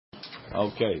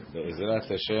Okay, the Ezrat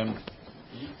Hashem.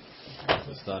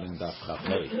 We're starting Daf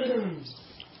Chafei.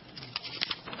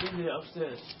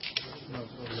 Upstairs.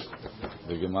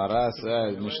 The Gemara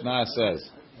says, Mishnah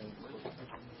says,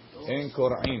 "En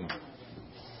Kor'in."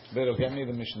 Better get me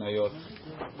the Mishnayot.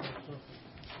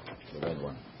 The red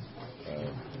one.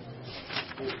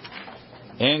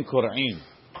 En Kor'in.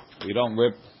 We don't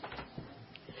rip.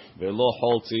 Velo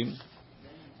holtzim,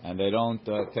 and they don't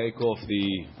take off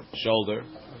the shoulder.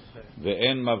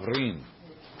 Ve'en mavrin,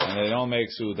 and they don't make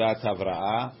sudat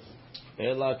havra'ah.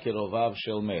 Ela kirovav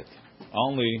shel met.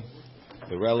 Only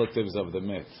the relatives of the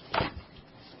met.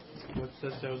 What's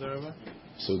that Saudaraba?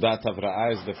 Sudat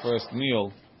havra'ah is the first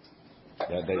meal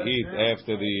that they eat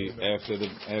after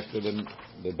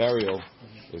the burial.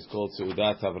 Is called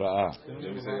sudat havra'ah.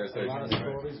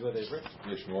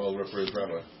 Shmuel refers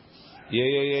Rabbi. Yeah.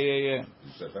 You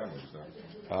said family,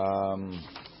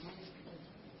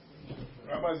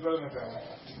 Rabbi's better than family.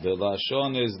 The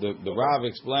lashon is the Rav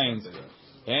explains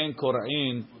en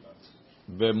kor'in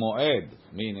b'moed,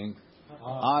 meaning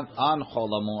on chol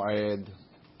ha'moed.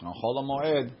 On chol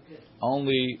ha'moed,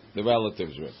 only the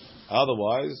relatives rip.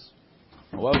 Otherwise,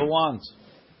 whoever wants.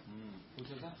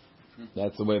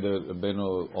 That's the way the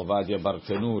Benu Ovadia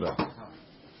Bartenura.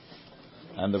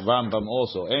 And the Rambam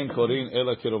also. En korin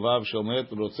ela kirovav shel met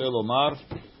rotze lomar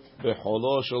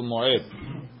becholo shel moed.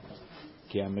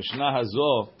 Ki המשנה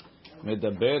הזו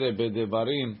מדברת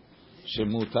בדברים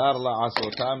שמותר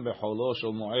לעשותם בחולו של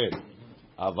מועד.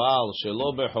 אבל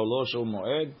שלא בחולו של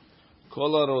מועד,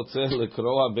 כל הרוצה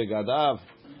לקרוע בגדיו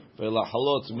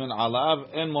ולחלוץ מן עליו,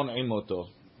 אין מונעים אותו.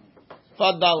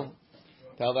 תפדל.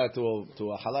 Tell that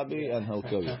to a halabi and he'll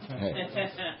kill you.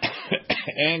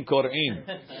 En kor'in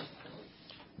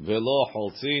velo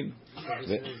holtzin.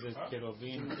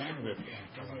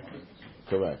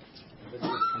 Correct.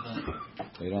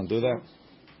 You don't do that.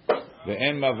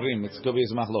 Ve'en mavrim. It could be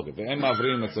a machloket. Ve'en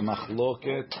mavrim. It's a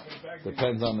machloket.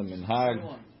 Depends on the minhag.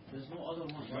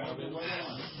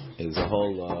 There's a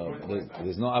whole.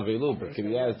 There's no avilut, but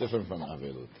kibiyah is different from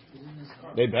avilut.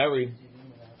 They bury,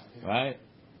 right?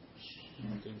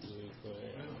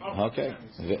 Okay.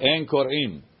 Ve'en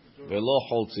kor'im ve'lo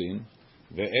holtzin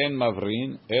ve'en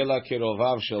mavrin ela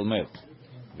kirovav shel met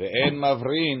ve'en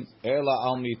mavrin ela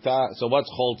al mita. So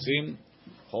what's holtzin?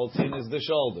 Holtzin is the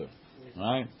shoulder,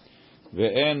 right?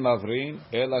 Ve'en mavrin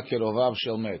ela kirovav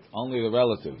shel met. Only the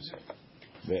relatives.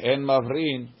 Ve'en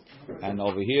mavrin, and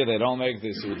over here they don't make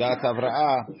the sudat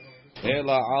havra'ah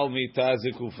ela al mita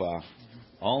zikufa.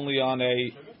 Only on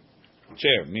a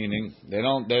chair, meaning they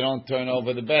don't turn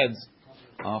over the beds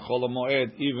on Chol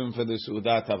HaMoed even for the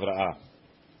Sudat Havra'ah.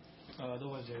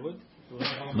 Otherwise they would.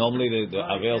 Normally the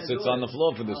Avel sits on the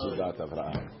floor for the Sudat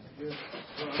Havra'ah.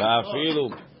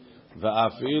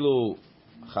 Va'afilu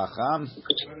Chacham.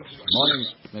 Morning,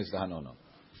 Mr. Hanono.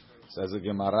 Says the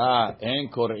Gemara, En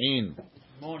Kor'in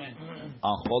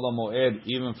on Chol HaMoed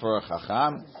even for a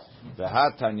Chacham.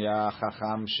 V'hatanya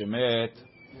Chacham Shemet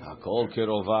Hakol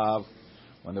Kirovav.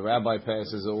 When the rabbi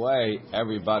passes away,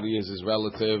 everybody is his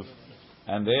relative,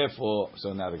 and therefore,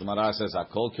 so now the Gemara says,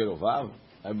 "Hakol kirovav."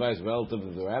 Everybody is relative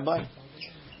to the rabbi,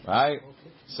 right?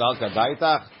 Salka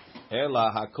daitach,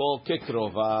 ela hakol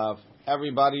kikrovav.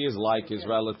 Everybody is like his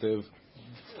relative.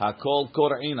 Hakol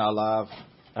kor'in alav.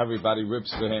 Everybody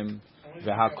rips for him.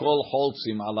 V'hakol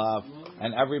holtzim alav,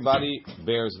 and everybody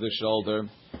bears the shoulder.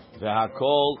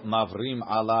 V'hakol mavrim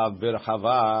alav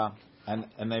birchava. And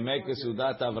they make a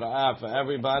sudat havra'ah for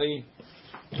everybody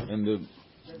in the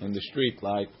street,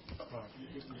 like.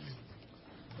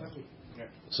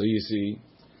 So you see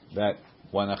that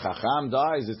when a chacham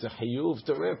dies, it's a chiyuv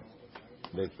to rip.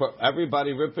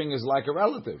 Everybody ripping is like a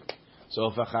relative. So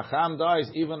if a chacham dies,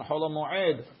 even Chol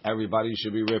HaMoed, everybody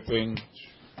should be ripping.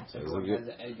 So that's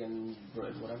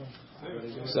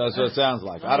what it sounds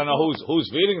like. I don't know who's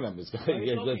feeding them. It's going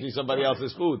to be somebody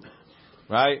else's food.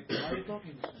 Right?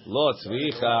 Lo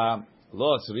tzricha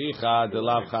de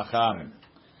lav chacham.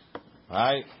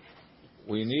 Right?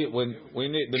 We need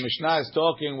the Mishnah is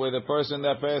talking where the person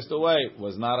that passed away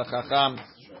was not a chacham.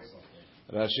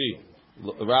 Rashi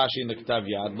in the Ktav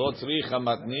Yad. Lo tzricha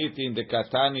matnitin de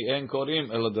katani en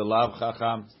korim el de lav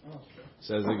chacham.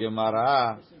 Says the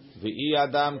Gemara, v'i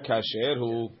adam kasher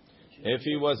hu. If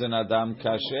he was an adam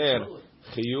kasher,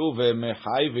 chiyuv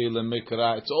mechayvi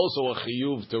lemikra. It's also a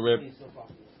chiyuv to rip.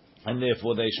 And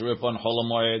therefore they should rip on Chol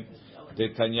HaMoed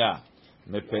Detanya.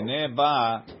 Mepene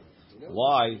ba,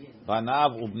 why?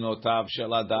 Banav ubnotav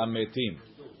shel adam metim.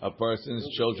 A person's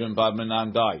children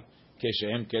badminan die.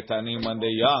 Keshem ketanim, when they're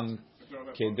young.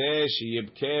 Kedeh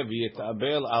sheyibke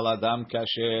v'yitabel al adam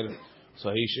kasher.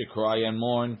 So he should cry and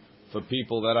mourn for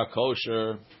people that are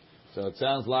kosher. So it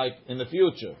sounds like in the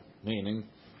future, meaning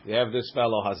you have this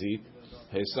fellow Hazit,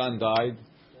 his son died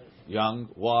young.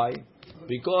 Why?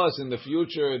 Because in the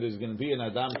future there's going to be an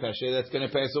Adam Kasher that's going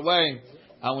to pass away,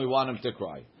 and we want him to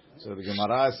cry. So the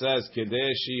Gemara says,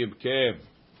 Kedeshi Yibkev.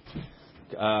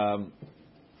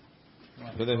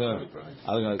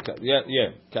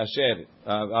 Kasher.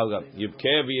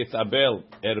 Yibkev Yitabel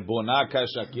Erbona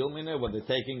Kashakil Mine. Were they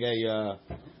taking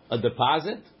a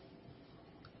deposit?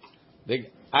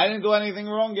 I didn't do anything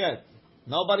wrong yet.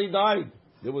 Nobody died.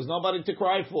 There was nobody to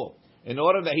cry for. In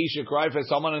order that he should cry for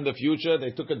someone in the future,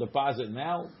 they took a deposit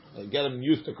now. They get him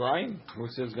used to crying. Who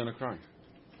says going to cry?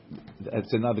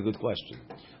 That's another good question.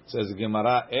 It says the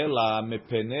Gemara, Ela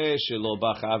mepene shelo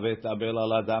bachavet abel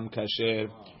al adam kasher.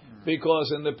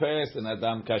 Because in the past, an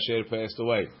Adam kasher passed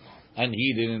away, and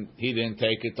he didn't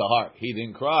take it to heart. He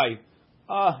didn't cry.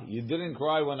 You didn't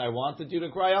cry when I wanted you to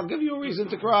cry. I'll give you a reason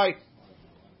to cry.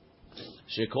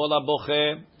 Shekol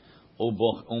aboche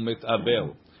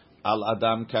umitabel al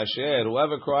adam kasher.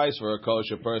 Whoever cries for a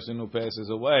kosher person who passes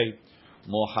away,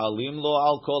 mohalim lo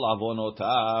al kol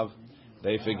avonotav.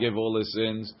 They forgive all his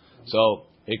sins. So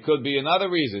it could be another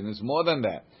reason. It's more than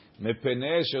that.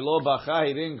 Mepeneh shelo bacha.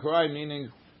 He didn't cry,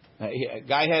 meaning a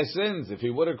guy has sins. If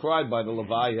he would have cried by the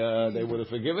Levaya, they would have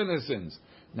forgiven his sins.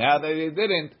 Now that he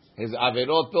didn't, his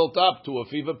averot built up to a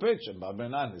fever pitch, and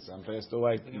Babrenan, his son passed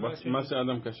away. What's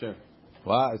Adam Kasher?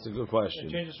 Wow, it's a good question.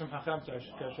 It changes from Chacham to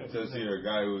Kasher. It says here a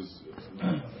guy who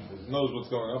knows what's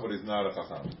going on, but he's not a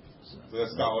chacham. So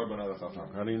that's scholar, but not a chacham.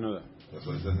 How do you know that? That's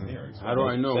what it says in here. How do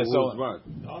I know who's what?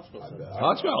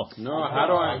 Hotspell. No, how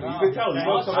do I? You can tell. You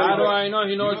know somebody. How do I know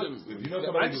he knows? If you know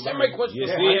somebody, I just said my question. You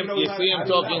see him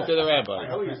talking to the I rabbi.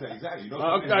 know what you're saying. Exactly. You know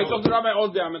somebody I knows. talked to Rabbi all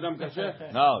day. I'm Adam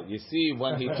Kasher. No, you see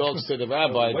when he talks to the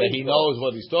rabbi that he knows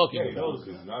what he's talking Yeah, he about.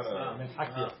 knows. It's not a.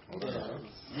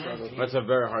 That's a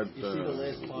very hard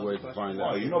way to find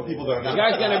Well, out. you know people that are The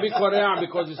not. guy's gonna be Korean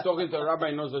because he's talking to a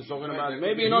rabbi. He knows what he's talking about.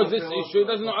 Maybe he knows this issue. He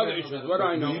doesn't know other issues. What do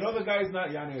I know? You know the guy's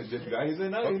not Yani a good guy. He's a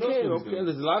nice. Okay.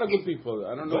 There's a lot of good people.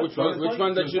 I don't know But which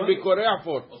one that should be Korea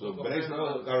for. So, but it's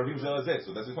not Arabim Zelazet.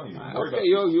 So that's the funny. Okay,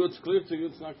 you, it's clear to you.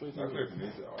 It's not clear to Not me. clear to me.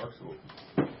 It's our school.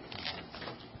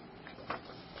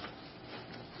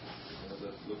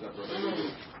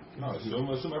 No,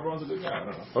 assume everyone's a good guy. I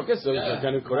don't know. Okay, so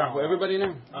can you Korea for everybody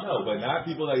now? No, but not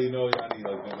people that you know, Yani,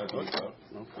 like that type of stuff.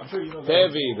 I'm sure you know.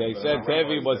 Tevi, they said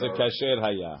Tevi was a kasher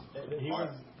haya. He was,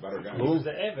 Better guy. he was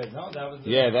the Eved, no? That was the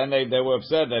Yeah, then they were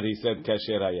upset that he said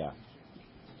kasher haya.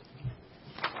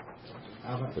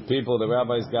 The people, the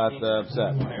rabbis got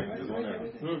upset.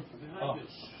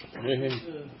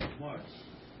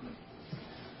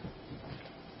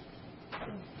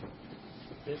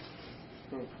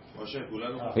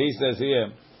 He says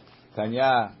here,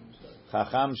 Tanya,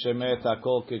 Chacham shemet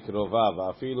hakol kekrovav,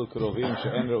 afilu krovim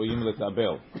she'en ro'im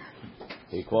letabel.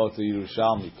 He quotes the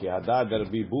Yerushalmi, Ki hadad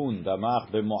Rabbi Bun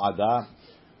damach b'mo'ada,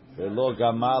 ve'lo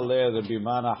gamal le Rabbi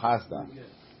Mana hasda.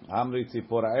 Amri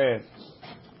tzipora'eh,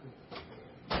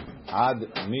 ad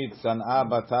mit san'a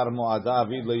batar mo'ada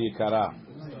avid le'yikara.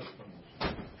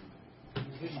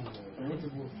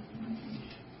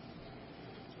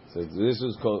 So this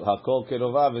is called Hakol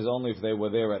Kerovav is only if they were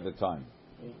there at the time.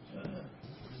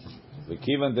 The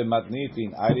Kivan de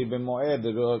Matnitin Ari b'Moed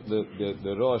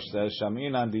the Rosh says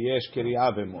Shamina diyesh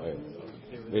Kiriah b'Moed.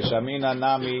 The Shamina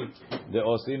Nami the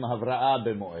Osim Havra'a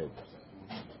b'Moed.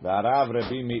 The Arav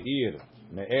Rabbi Meir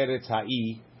me'Eretz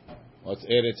Ha'i. What's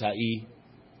Eretz Ha'i?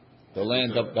 The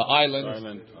land of the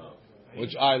island.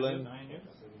 Which island?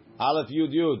 Aleph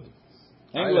Yud Yud.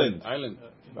 England. Island.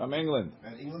 From England.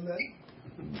 And England then?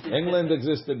 England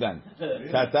existed then.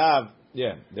 Katav,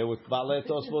 yeah, there was Baalei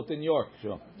Tosfot in York,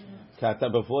 sure.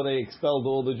 Katav, before they expelled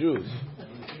all the Jews.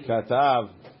 Katav,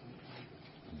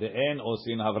 De'en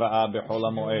Osin Havra'a B'Chol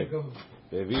HaMoed.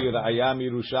 Vevi Ra'aya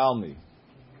Mirushalmi.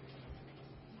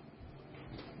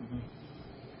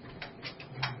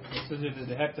 So did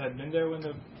they have to have been there when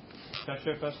the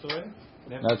Kasher passed away?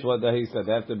 That's what he said.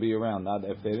 They have to be around. Not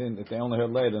if they didn't. If they only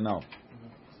heard later, no.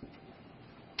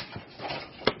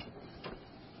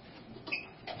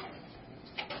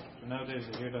 So nowadays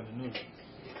they hear it on the news.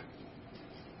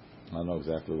 I don't know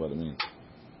exactly what it means.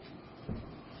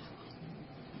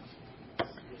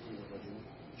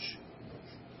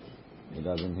 He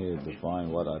doesn't here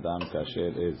define what Adam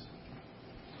Kasher is.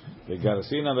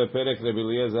 V'garasina v'perek Rabbi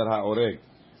Eliezer ha'oreg.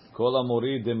 Kol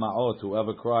ha'morid dema'ot,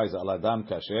 whoever cries al Adam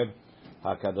Kasher,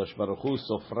 HaKadosh Baruch Hu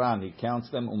sofran, he counts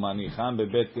them, umanicham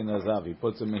bebet kinazav, he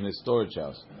puts them in his storage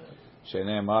house.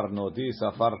 Shene'emar nodi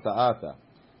safar ta'ata,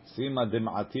 sima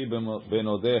dim'ati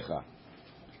benodecha.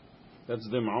 That's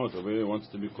Dema'ot. Over here wants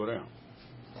to be Korea.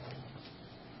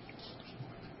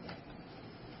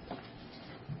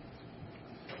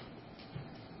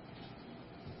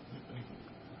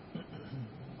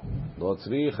 Lo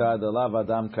tzricha delav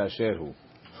adam kasherhu.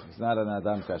 He's not an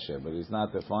adam kasher, but he's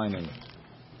not defining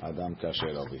adam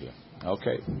kasher over here.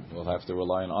 Okay, we'll have to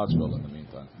rely on Archibald in the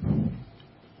meantime.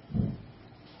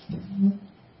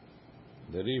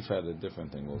 The Reef had a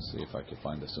different thing. We'll see if I can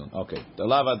find it soon. Okay,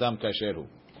 delav adam kasherhu.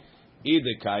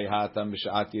 Idekai hatam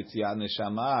b'shat yitziat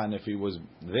neshama, and if he was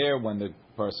there when the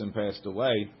person passed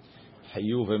away,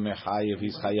 hayuv mechayev,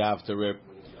 he's chayav to rip.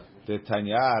 The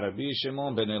Tanya Rabbi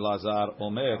Shimon ben Elazar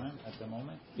Omer.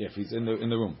 If he's in the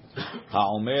room,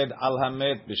 Ha'omed al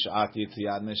hamet b'shat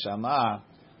yitziat neshama,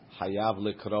 hayav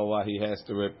lekroa, he has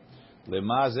to rip.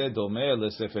 Lemaze domeh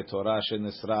lesefer Torah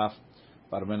shenisraf,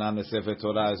 barmenan lesefer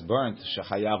Torah is burnt,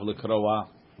 shechayav lekroa.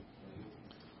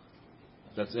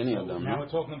 That's any of them. Now we're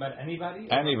talking about anybody?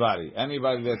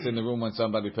 Anybody that's in the room when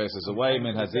somebody passes away.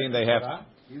 Min Hazin, they have.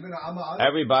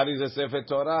 Everybody's a Sefer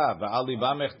Torah. V'ali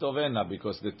bamech tovena,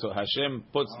 because Hashem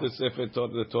puts the Sefer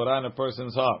the Torah in a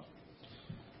person's heart.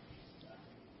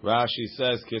 Rashi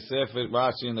says, Kesefer,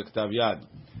 Rashi in the Ktav Yad.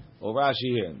 Or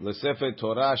Rashi here, L'Sefer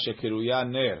Torah shekiruya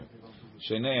ner,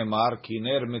 shene'emar ki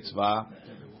ner mitzvah,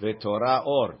 ve'torah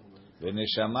or,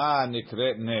 ve'neshama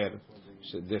nikret ner,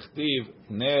 shedichtiv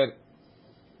ner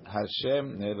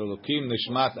Hashem ner Elokim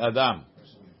nishmat Adam.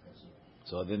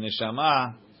 So the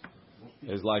neshama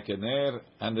is like a ner,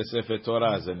 and the Sefer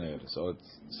Torah is a ner. So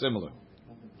it's similar.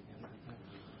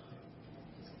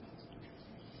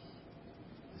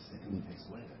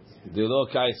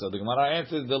 So the Gemara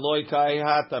answers, Deloi kai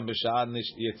hatam b'sha'ad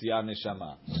yetziat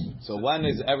neshama. So when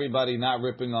is everybody not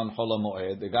ripping on Chol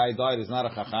HaMoed? The guy died, is not a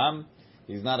chacham,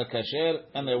 he's not a kasher,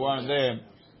 and they weren't there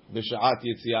b'sha'at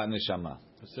yetziat neshama.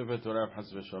 Sefer Torah of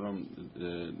Hasbe Shalom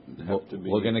have to be.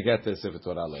 We're going to get to Sefer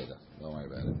Torah later. Don't worry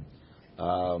about it.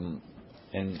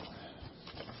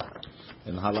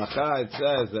 In Halakha it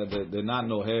says that they're not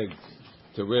noheg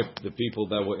to rip the people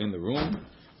that were in the room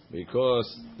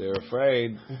because they're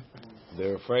afraid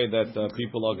that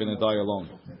people are going to die alone.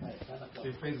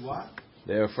 They're afraid what?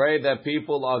 They're afraid that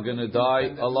people are going to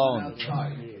die alone.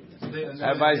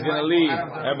 Everybody's going to leave.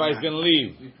 Everybody's going to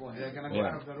leave. They're going to go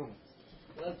out of the room.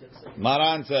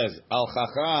 Maran says, Al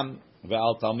Chacham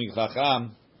ve'al Talmid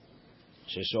Chacham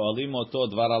sheshoalim oto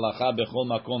dvar halacha bechol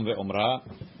makom ve'omra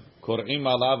korim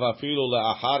alav afilu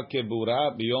le'achar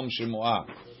kebura biyom shemua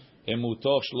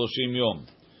emutoch 30 yom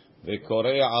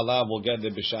ve'korei alav will get the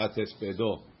b'shat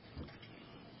espedo.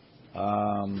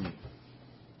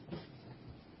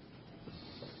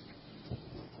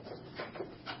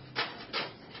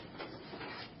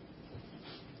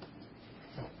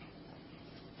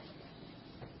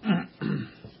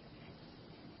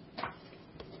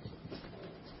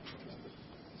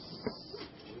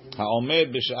 העומד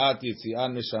בשעת יציאה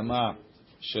נשמה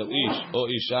של איש או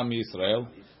אישה מישראל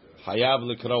חייב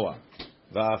לקרוע,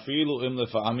 ואפילו אם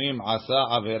לפעמים עשה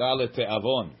עבירה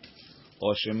לתיאבון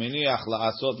או שמניח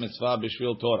לעשות מצווה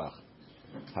בשביל תורח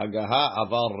הגהה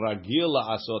אבל רגיל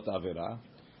לעשות עבירה,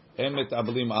 הם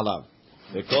מתאבלים עליו,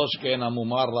 וכל שכן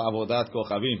המומר לעבודת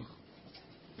כוכבים,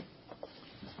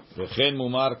 וכן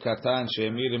מומר קטן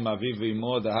שהמיר עם אביו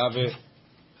ואמו דהווה.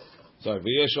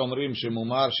 ויש אומרים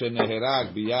שמומר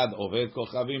שנהרג ביד עובד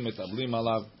כוכבים מתאבלים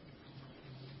עליו.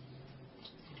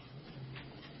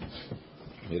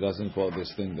 He doesn't quote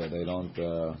this thing that they don't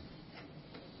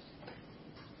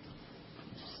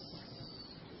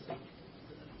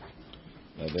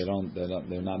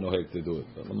they're not noheg to do it.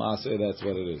 But Lama say that's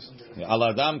what it is. Al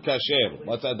Adam Kasher.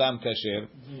 What's Adam Kasher?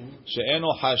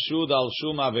 She'eno hashud al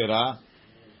shum avera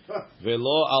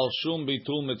velo al shum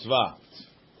bitul mitzvah.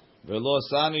 ולא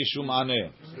סני שום ענה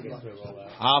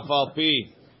אף על פי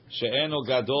שאינו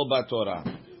גדול בתורה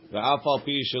ואף על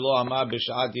פי שלא עמד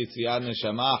בשעת יציאת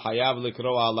נשמה חייב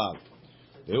לקרוא עליו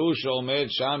והוא שעומד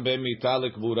שם במיטה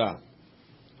לקבורה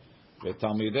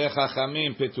ותלמידי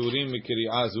חכמים פטורים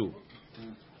מקריאה זו.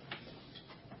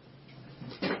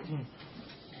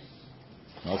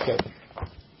 Okay.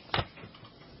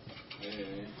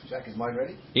 Jack, is mine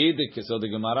ready? So the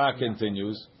Gemara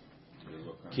continues.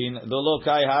 Dolo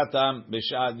kai hatam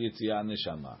b'shad yitziat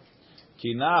neshama.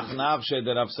 Ki nach nafshe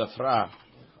de Rav Safra,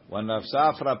 when Rav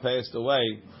Safra passed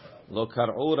away, lo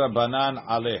kar'u Rabbanan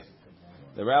aleh.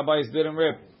 The rabbis didn't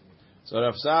rip. So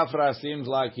Rav Safra seems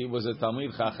like he was a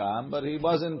Talmid Chacham, but he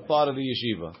wasn't part of the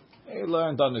yeshiva. He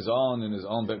learned on his own in his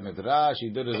own Beit Midrash.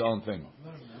 He did his own thing,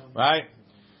 right?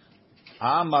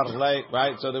 Amar lei,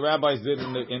 right? So the rabbis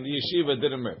didn't in the yeshiva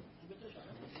didn't rip.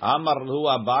 Amar hu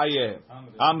Abaye,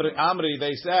 Amri,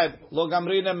 they said, Lo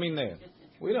gamrina mineh.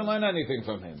 We didn't learn anything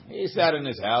from him. He sat in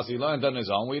his house. He learned on his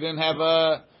own. We didn't have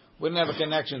a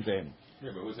connection to him.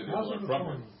 Yeah, but who said he learned from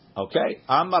him? Okay.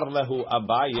 Amar lehu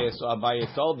Abaye. So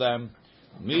Abaye told them,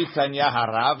 Mi Tanya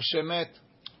Harav Shemet.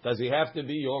 Does he have to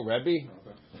be your Rebbe?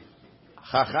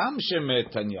 Chacham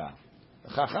Shemet Tanya.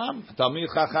 Chacham, Talmid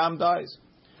Chacham dies.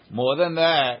 More than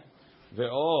that,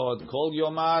 ve'od kol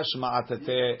yomash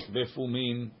ma'atate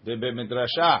befumin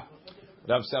be'midrasha.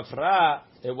 Rav Safra,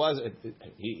 it was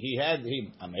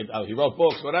he wrote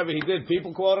books, whatever he did.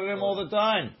 People quoted him all the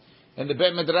time. In the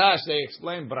Bet Midrash, they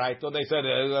explained Braito. They said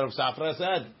Rav Safra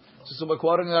said. So we're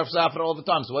quoting Rav Safra all the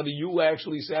time. So whether you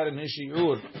actually said in his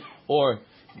shiur or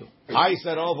I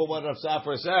said over what Rav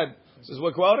Safra said, says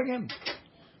we're quoting him.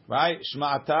 Right?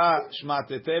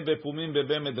 Shma'atete befumin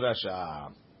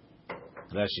be'midrasha.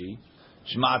 Rashi.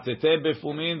 Shma'atete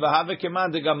befumin v'have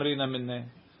keman degamrina minne.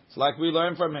 It's like we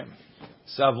learned from him.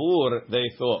 Savur, they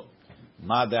thought.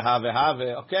 Ma dehave have.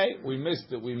 Okay, we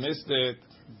missed it.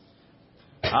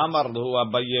 Amar lahu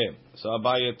Abaye. So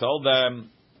Abaye told them,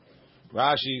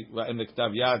 Rashi in the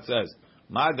Ktav Yad says,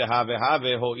 Ma dehave have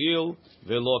ho'il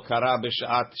velo kara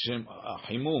b'sha'at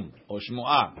himum or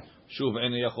shmu'ah. Shuv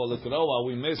en yachol lekroa.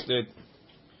 We missed it.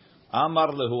 Amar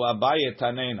lahu Abaye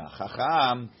tanena.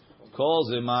 Chacham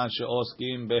calls iman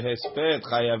she'oskim behesped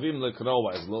chayavim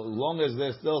lekroa. As long as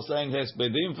they're still saying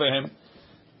hespedim for him,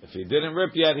 if he didn't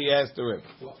rip yet, he has to rip.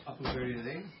 Up to 30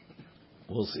 days?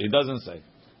 We'll see. He doesn't say.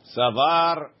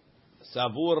 Savur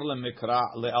lemikra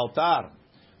lealtar.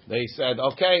 They said,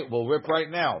 okay, we'll rip right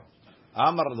now.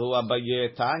 Amar hu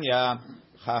Abaye Tanya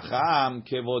chacham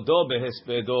kevodo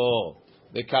behespedo.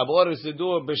 The kabor is to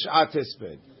do it b'shat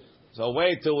hesped. So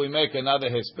wait till we make another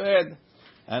hesped,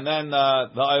 and then the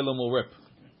oilum will rip.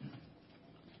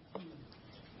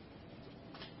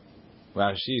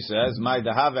 Rashi says, "My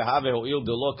dehave have ho'il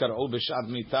de lo kar'u b'shad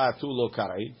mitah tu lo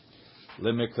kar'i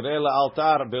lemikre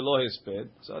la'altar belo hesped."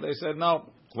 So they said, no,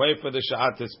 wait for the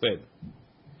sha'at hesped.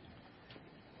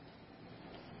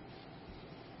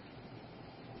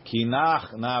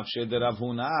 Kinach nafshe de Rav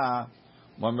Huna,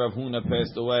 when Rav Huna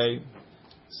passed away,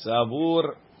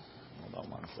 Savur. Hold on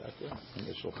 1 second. In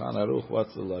the Shulchan Aruch,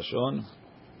 what's the lashon?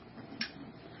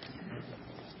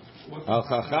 Al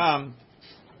Chacham.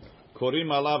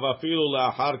 קוראים עליו אפילו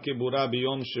לאחר קיבורה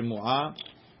ביום שמועה,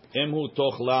 אם הוא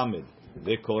תוך למד,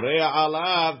 וקורא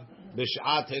עליו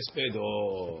בשעת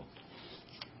הספדו.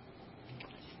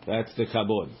 That's the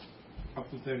kabod. Up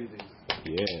to 30 days.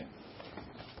 Yeah.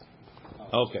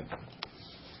 Okay.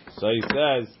 So he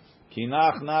says,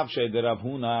 Kinach nafshe de Rav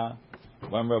Huna,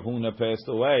 when Rav Huna passed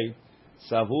away,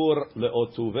 Savur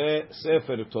leotuve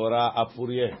sefer Torah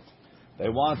apurye. They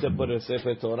want to put a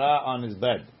sefer Torah on his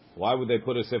bed. Why would they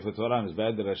put a Sefer Torah on his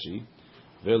bed, Rashi?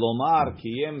 Velomar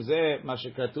kiyem ze ma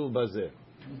shekatuv bazeh.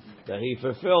 That he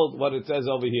fulfilled what it says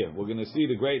over here. We're going to see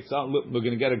the great. We're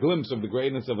going to get a glimpse of the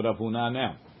greatness of Rav Huna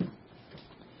now.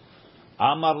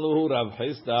 Amar luhu Rav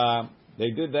Chisda.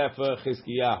 They did that for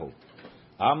Chizkiyahu.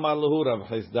 Amar luhu Rav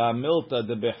Chisda milta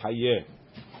de bechayeh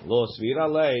lo svira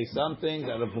lei. Some things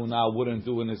that Rav Huna wouldn't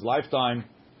do in his lifetime.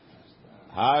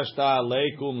 Hashta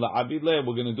leikum la'abidle.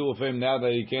 We're going to do it for him now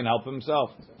that he can't help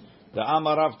himself. The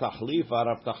Amar Rav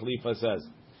Tachlifa says,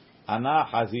 Ana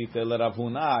hazite le Rav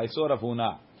Huna. I saw Rav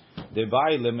Huna.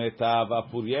 Debai lemetav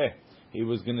apuryeh. He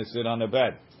was going to sit on the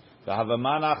bed. The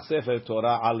Havamanach Sefer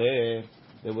Torah aleh.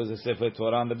 There was a Sefer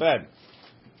Torah on the bed.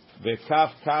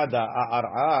 Vekaf kada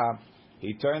a'ar'a.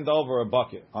 He turned over a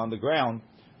bucket on the ground.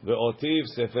 Ve'otiv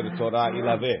Sefer Torah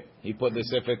ilaveh. He put the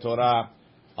Sefer Torah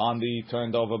on the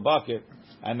turned over bucket,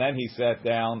 and then he sat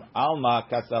down. Alma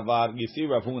kasavar. You see,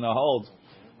 Rav Huna holds.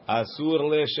 Asur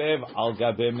leshev al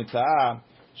gabe mitah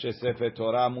she Sefer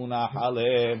Torah munach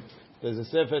aleh. There's a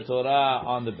Sefer Torah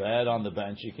on the bed, on the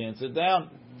bench. You can't sit down.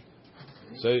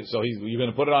 So you're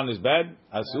going to put it on his bed?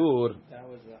 Asur. That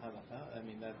was the halakha. I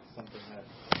mean, that's something that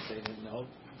they didn't know.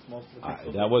 Most of the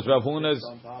people That was Rav Huna's.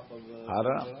 on top of the. I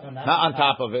don't know. Not on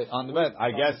top of it, on the bed.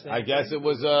 I guess it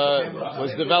was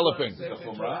developing. Sefer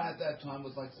Torah at that time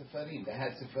was like Sefarim. They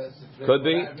had Sefer. Could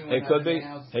be. It could be.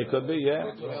 It could be.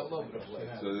 Yeah. All over the place.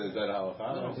 So is that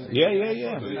halakha?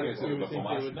 Yeah. So you can't sit with a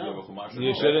chumash. You have a chumash.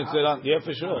 You shouldn't sit on. Yeah,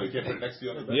 for sure. You can't put it next to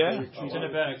you on the bed. Yeah. He's in a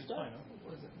bed. It's fine.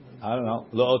 I don't know.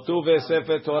 Lo'otuve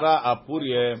Sefer Torah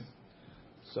apurye.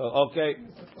 So okay.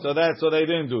 So they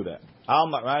didn't do that.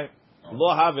 Alma, right?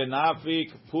 Lo have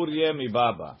nafik purye mi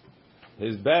baba.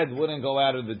 His bed wouldn't go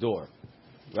out of the door.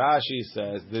 Rashi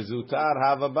says the zutar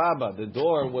have a baba. The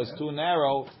door was too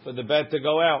narrow for the bed to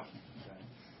go out.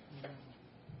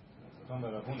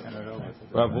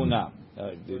 Rav Huna.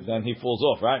 Then he falls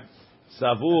off, right?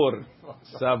 Savur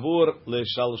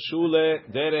leshalshule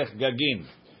derech gagin.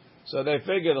 So they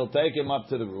figured they'll take him up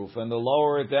to the roof and they'll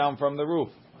lower it down from the roof.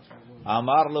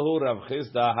 Amar lehu Rav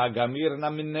Chisda hagamir na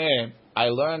mineh. I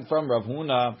learned from Rav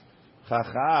Huna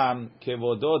Chacham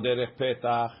kevodo derech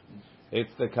petach.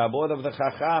 It's the kabod of the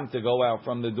Chacham to go out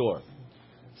from the door.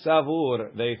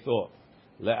 Savur, they thought.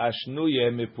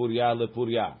 Le'ashnuye mipurya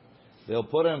lepurya. They'll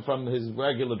put him from his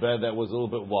regular bed that was a little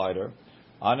bit wider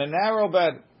on a narrow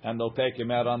bed, and they'll take him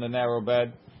out on the narrow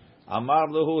bed. Amar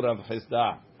lehu Rav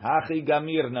Chisda. Hachi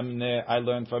gamir namne. I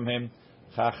learned from him.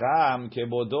 Chacham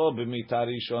kebodo b'mita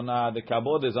rishona. The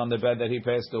kabod is on the bed that he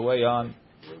passed away on.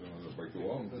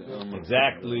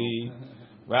 Exactly.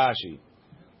 Rashi.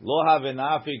 Lo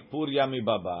havenafik purya mi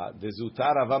baba. The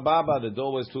zutar of baba. The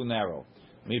door was too narrow.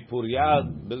 Mi purya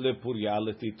lepurya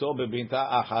letito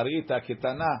bebinta acharita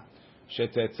kitana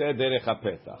shetetze derech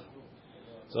hapetach.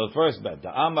 So the first bed. The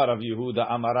Amar of Yehuda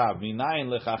Amarav minayin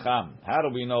lechacham. How do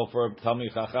we know for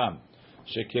Talmid Chacham?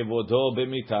 Shekevodo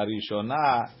b'mita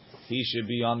rishona. He should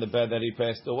be on the bed that he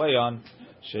passed away on.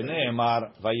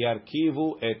 Sheneemar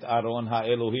vayarkivu et aron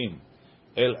ha'elohim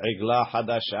el egla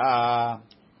hadasha.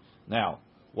 Now,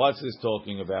 what's this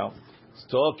talking about? It's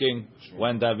talking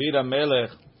when David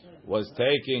HaMelech was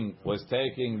taking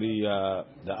the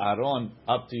aron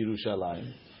up to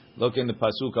Yerushalayim. Look in the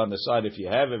pasuk on the side if you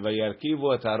have it.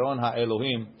 Vayarkivu et aron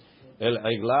ha'elohim el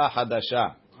egla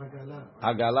hadasha.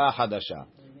 Agala hadasha.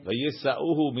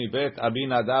 Vayisauhu mibet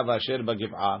Abinadav asher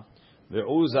bagiv'ah.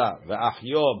 Ve'uza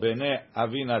ve'achyo bene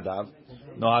Avinadav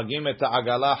nohagim et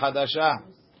agala hadasha.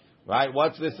 Right?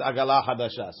 What's this agala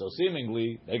hadasha? So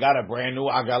seemingly they got a brand new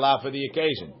agala for the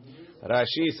occasion.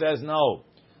 Rashi says no.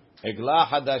 Egla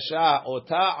hadasha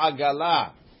ota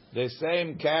agala, the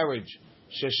same carriage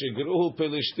sheshigruhu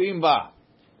Pilishtim ba,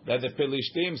 that the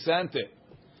Pilishtim sent it.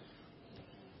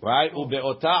 Right?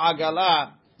 Ubeota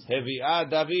agala hevi'ah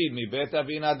David mi bet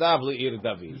Avinadav li'ir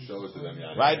David.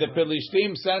 Right? The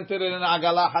Pilishtim sent it in an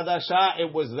agala hadasha.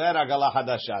 It was their agala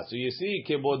hadasha. So you see,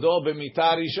 kibodo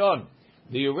b'mita rishon.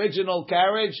 The original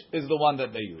carriage is the one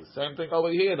that they use. Same thing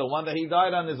over here. The one that he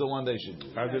died on is the one they should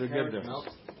use. How did it get there?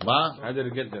 Huh? How did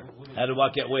it get there? How did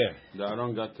what get where? The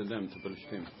Aron got to them, to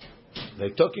Palestine.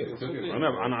 They took it.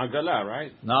 Remember, on Agala,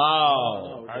 right?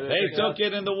 No, they took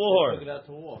it in the war. Took it out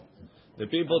to war. The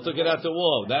people took it out to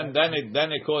war. Then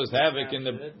it caused havoc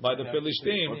by the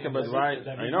Philistine. Okay, but why?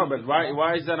 I know, but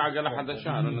why is that Agala Hadasha?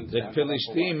 I don't The understand.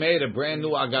 Philistine made a brand new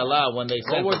agala when they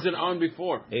sent. What was it on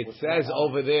before? It says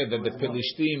over there that the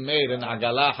Philistine made an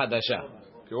agala hadasha.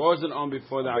 It wasn't on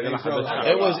before the Agala Hadasha.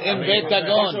 It was in Beit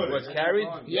Dagon. It was carried?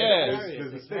 Yes.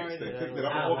 There's the sticks. They picked it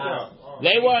up and walked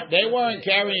out. They weren't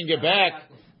carrying it back.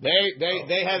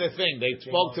 They had a thing. They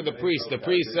spoke to the priest. The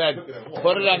priest said,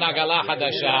 "Put it on agala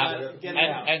hadasha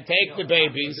and take the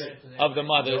babies of the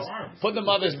mothers, put the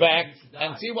mothers back,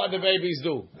 and see what the babies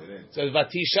do." It says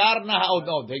vatisharna. Oh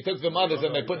no, they took the mothers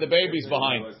and they put the babies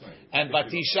behind, and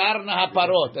vatisharna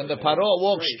haparot, and the parot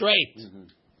walked straight.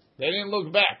 They didn't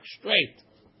look back, straight.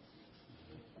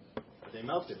 They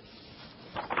melted.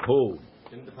 Who?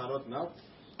 Didn't the parot melt?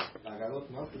 The agalot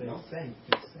melted. No?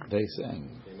 They sang.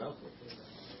 They melted.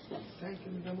 Sank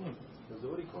in the moon. That's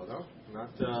what he called, no?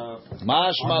 Not,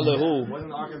 Mashma lehu. wasn't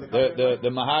the Ark of the The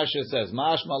Maharsha says,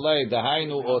 Mashma le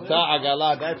dahainu ota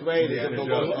agala. That's where it is in the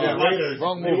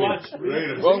wrong movie.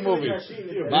 Wrong movie.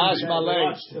 Mashma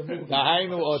le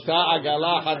dahainu ota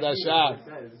agala hadasha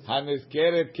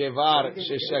hanizkeret kevar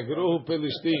sheshagruhu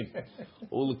Pilishtim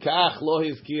ulkach lo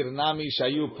hizkir nami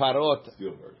shayu parot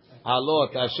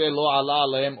alot asher lo ala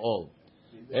alehem ol.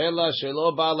 Ela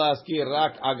shelo ba laskir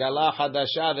rak agala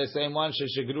hadasha, the same one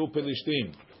sheshagru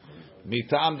Pilishtim.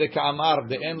 Mitam de kamar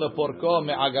de en leporko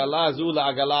me agala zu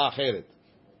la agala acheret.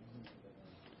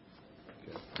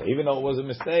 Even though it was a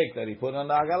mistake that he put on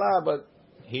the agala, but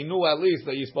he knew at least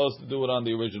that you're supposed to do it on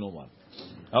the original one.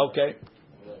 Okay.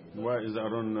 Why is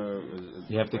Aaron?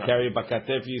 You have to carry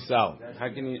bakatef yisal. How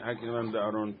can you run the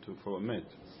Aaron for a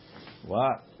mate?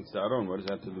 What? It's the Aaron. What does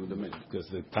that have to do with the mate? Because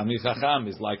the Talmid Chacham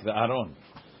is like the Aron.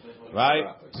 Right?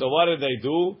 So what did they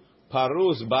do?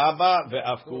 Parus baba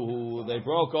ve'afkuhu. They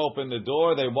broke open the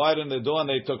door, they widened the door, and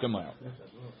they took him out.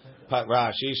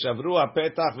 Rashi shavru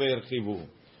ha'petach ve'erchivu.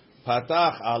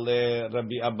 Patach ale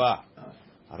Rabbi Abba.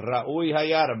 Ra'ui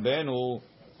haya Rabbenu.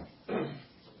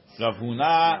 Rav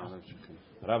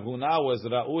Huna was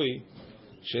Ra'ui.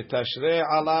 Shetashre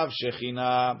alav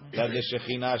shechina. That the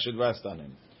shechina should rest on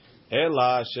him.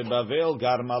 Ela shebavel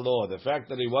garmalo. The fact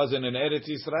that he wasn't in Eretz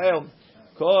Yisrael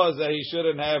caused that he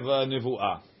shouldn't have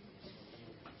nivu'ah.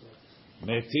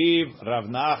 Metiv Rav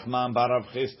Nachman bar Rav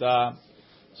Chisda.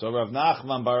 So Rav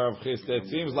Nachman bar Rav Chisda, it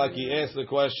seems like he asked the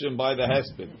question by the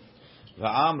hesped.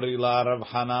 Va'amri la Rav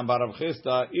Hanan bar Rav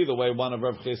Chisda. Either way, one of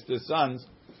Rav Chisda's sons.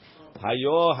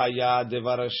 Hayo haya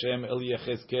devar Hashem el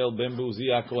Yechezkel ben Buzi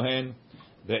HaKohen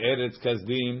be'eretz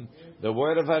Kasdim. The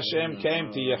word of Hashem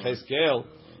came to Yechezkel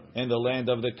in the land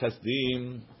of the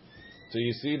Kasdim. So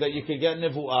you see that you can get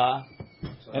nevuah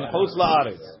in Chutz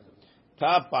La'aretz.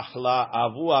 Tapachla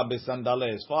avua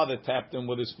besandale. His father tapped him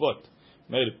with his foot,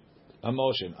 made a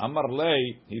motion. Amar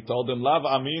lei, he told him, Lav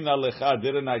amina lecha.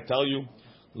 Didn't I tell you?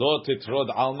 Lo titrod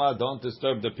alma. Don't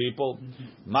disturb the people.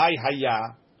 Mai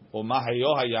haya or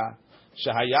mahayo haya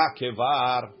shahaya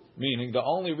kevar. Meaning the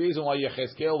only reason why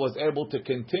Yechezkel was able to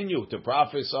continue to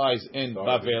prophesy in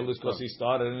Bavel is because he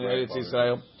started in Eretz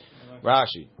Israel.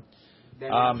 Rashi.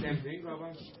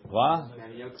 What?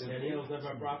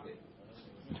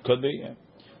 Could be. Yeah.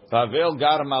 Bavel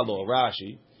garmalo.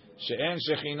 Rashi. She'en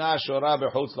shechina shora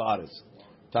b'chutz la'aretz.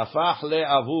 Tafach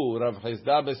le'avu Rav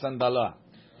Chizda besandala.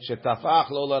 Shetafach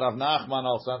lo l'Rav Nachman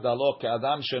al sandalo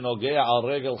ke'adam shenogea al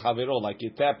regel chaviro. Like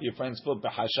you tap your friend's foot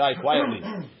b'hashai quietly.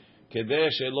 Kedei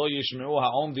she'lo yishmeu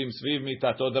ha'omdim sviv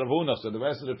mitato d'Ravuna. So the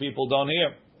rest of the people don't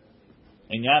hear.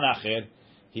 Inyan acher.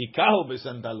 Hikahu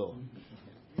besandalo.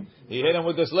 He hit him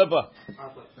with the slipper.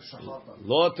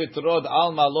 Lo titrod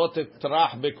alma lo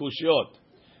titrach bekushiot.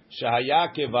 Shahaya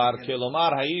kevar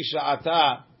kelomar haisha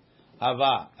ata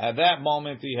hava. At that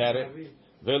moment he had it.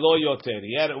 Velo yoter.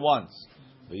 He had it once.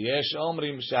 V'yesh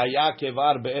omrim shahaya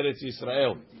kevar be'eretz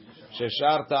Yisrael.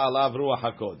 Shesharta alav ruach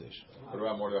hakodesh. What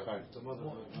about Mordechai?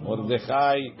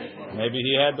 Mordechai, maybe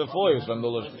he had before. He was from the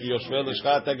Yoshvei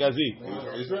Lishchat HaGazit.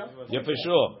 Israel? Yeah, for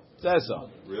sure. Says so.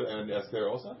 Really? And Esther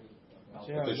also?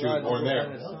 Because she was born there.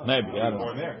 Maybe. I don't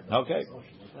Born know. there. Okay.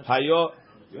 Hayo.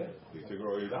 Yeah. They took her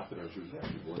away after her. She was there.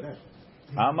 She was born there.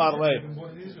 Amar le.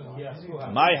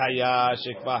 Mai haya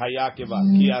shekva haya kiva.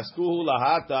 Ki askuhu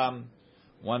lahatam.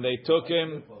 When they took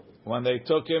him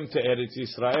to Eretz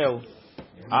Yisrael,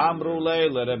 Amru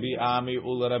le Rabbi Ami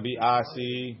ul Rabbi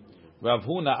Asi. Rav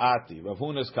Huna ati. Rav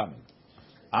Huna is coming.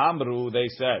 Amru, they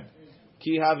said,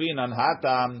 Ki havinan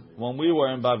hatam. When we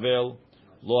were in Bavel,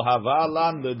 lo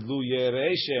havalan ledlu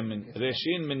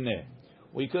reshin minne.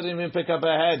 We couldn't even pick up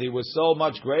a head. He was so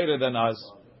much greater than us.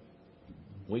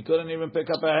 We couldn't even pick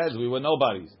up our heads. We were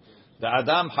nobodies. The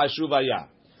Adam Hashuvaya.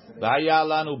 The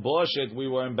Hayalanu Boshet, we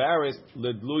were embarrassed.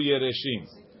 Lidlu Yereshim.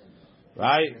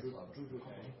 Right?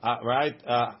 Right?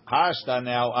 Hashta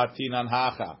now Atinan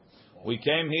Hacha. We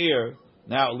came here.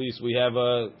 Now at least we have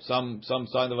some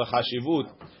sign of a Hashivut.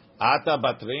 Ata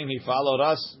Batrin, he followed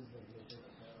us.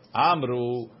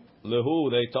 Amru Lehu,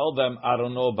 they told them,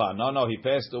 Aronoba. No, he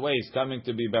passed away. He's coming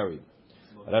to be buried.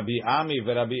 Rabbi Ami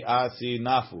ve Rabbi Asi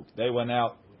Nafuk. They went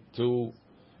out to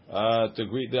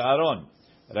greet the Aron.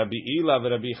 Rabbi Ila ve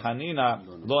Rabbi Hanina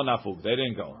lo Nafuk. They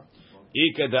didn't go.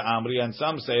 Ike de Amri, and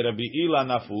some say Rabbi Ila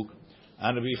Nafuk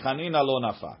and Rabbi Hanina lo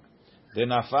Nafak. The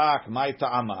Nafak, my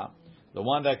ta'ama, the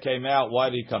one that came out, why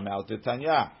did he come out? The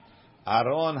Tanya.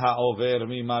 Aron ha'over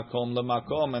mi makom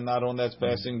lemakom, and Aron that's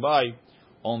passing by.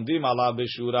 Omdim ala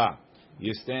b'shura.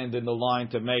 You stand in the line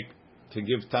to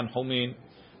give tanchumin.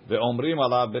 Ve'omrim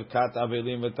ala birkat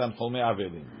avelim ve'tanchumei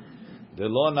avelim. The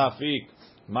lo nafik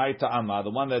my ta'ama, the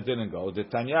one that didn't go. The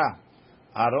Tanya.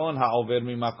 Aron ha'over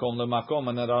mi makom lemakom,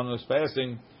 and Aron was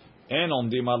passing. En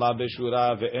omdim ala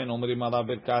b'shura ve'en omrim ala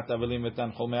birkat avelim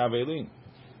ve'tanchumei avelim.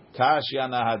 Kashya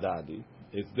nahadadi.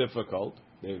 It's difficult.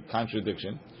 The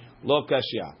contradiction. Lo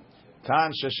kashya.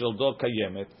 Kan sheshel do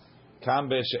kayemet. Kan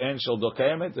be'she'en shel do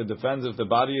kayemet. It depends if the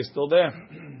body is still there.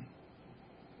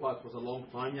 What, was a long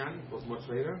time, Yan? Was much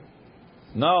later?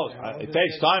 No, it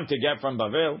takes time to get from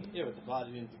Bavel. Yeah, but the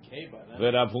body didn't decay by then.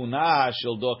 Ve'Rav Huna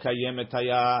shel do kayemet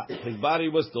haya. His body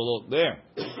was still there.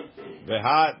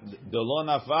 Ve'hat the lo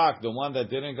nafak, the one that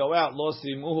didn't go out, lo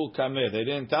simuhu kameh. They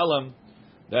didn't tell him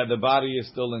that the body is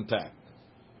still intact.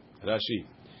 Rashi.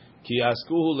 Ki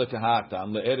askuhu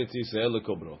lekahatam le'eretz Yisrael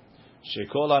lekobro.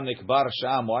 Shekola nikbar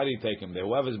sham. Why did he take him there?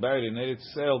 Whoever's buried in Eretz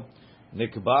Yisrael,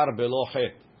 nikbar belo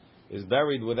het, is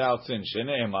buried without sin.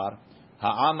 Shene'emar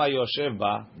ha'ama yoshev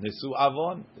ba nesu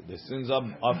avon. The sins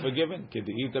are forgiven.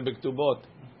 Kedi'ita b'ktubot.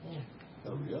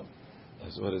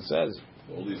 That's what it says.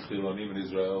 All these Chilonim in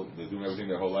Israel, they're doing everything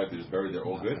their whole life. They're just buried. They're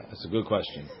all good. That's a good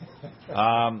question.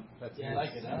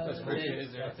 That's crazy.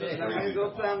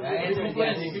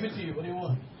 Give it to you. What do you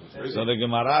want? So the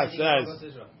Gemara says,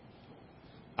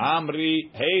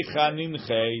 Amri heicha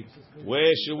ninchei.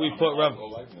 Where should we put Rav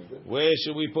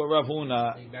Huna?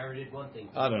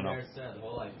 I don't know.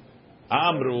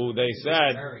 Amru, they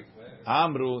said,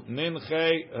 Amru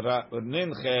ninchei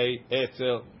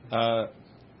etzel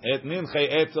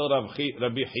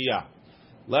Rabbi Chiya.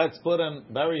 Let's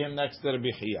bury him next to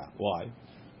Rabbi Chiya. Why?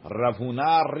 Rav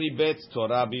Huna ribetz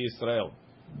Torah b'Yisrael.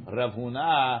 Rav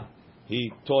Huna,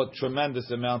 he taught tremendous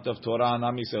amount of Torah on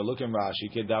Am Yisrael. Look in Rashi.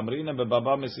 Kedamrina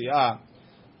bebaba Mesiah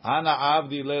Ana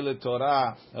avdi lele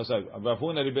Torah. Oh, sorry. Rav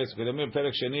Huna ribes. Kedemim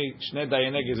perek sheni shne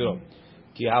dayene gezerot.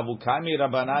 Ki havukami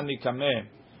rabanan nikameh.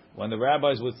 When the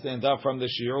rabbis would stand up from the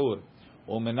shiur,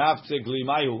 umenafze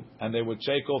glimayu, and they would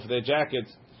shake off their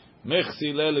jackets.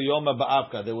 Mechsi lele yoma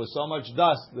ba'avka. There was so much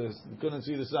dust, you couldn't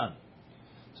see the sun.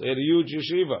 So he had a huge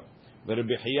yeshiva. But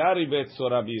Rabbi Hiya ribet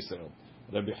Torah b'Yisrael.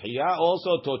 Rabbi Hiya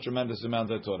also taught tremendous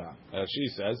amount of Torah. As she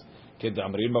says,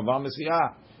 kedamrim b'vam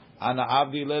mesiyah. Ana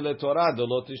avdi lele Torah, de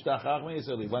lo tishtachach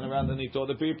me'Yisrael. He went around and he taught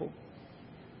the people.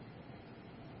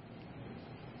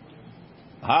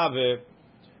 Have,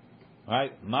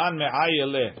 right? Man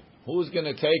me'ayele. Who's going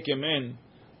to take him in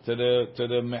to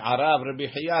the me'arav Rabbi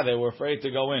Hiya? They were afraid to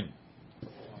go in.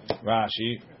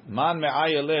 Rashi. Man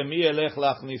me'ayele mi elech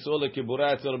lachniso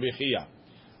lekibura etzel Rabbi Hiya.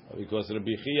 Because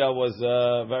Rabbi Hiya was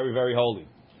very, very holy.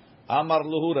 Amar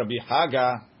luhu Rabbi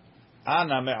Haga.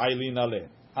 Ana me'aylin aleh.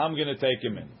 I'm going to take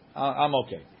him in. I'm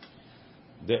okay.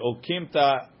 The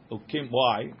ukimta,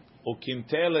 why?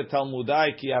 Ukimte le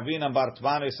Talmudai ki avina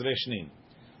bartvanes reshnin.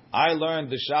 I learned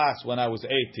the Shas when I was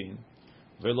 18.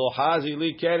 Velo hazi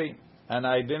li keri, and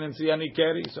I didn't see any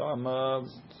keri, so I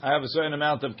have a certain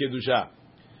amount of kedusha.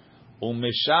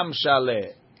 Umesham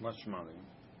shale,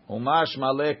 umash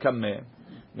male kameh,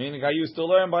 meaning I used to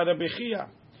learn by Rabbi Chiya.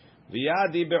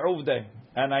 V'yadi be'uvde,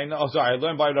 and I know. I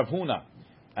learned by Rav Huna,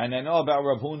 and I know about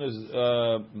Rav Huna's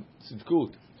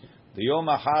tzidkut. The Yom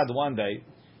Ahad one day,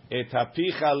 et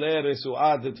hapicha le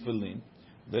resuad tefillin,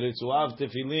 the resuad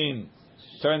tefillin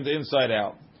turned inside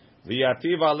out.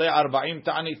 V'yativa le 40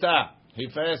 ta'anita. He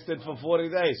fasted for 40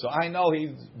 days, so I know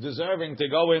he's deserving to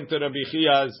go into Rabbi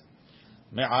Chiya's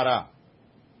me'ara.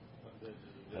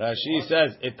 Rashi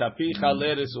says, et hapicha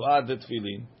le resuad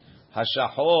tefillin,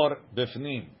 hashachor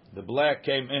befnim. The black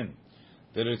came in.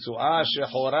 The resuah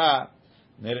shechora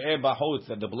nir'eh b'chutz,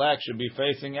 that the black should be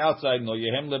facing outside. No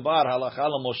yehem lebar halacha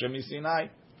Moshe misinai.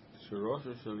 Shirosh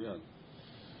or Shilyan?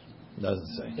 Doesn't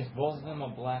say. If both of them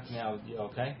are black now,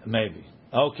 okay? Maybe.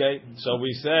 Okay, so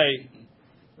we say,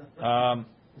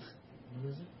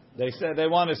 they say they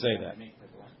want to say that.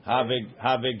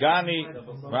 Havegani,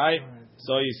 right?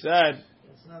 So he said,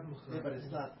 but it's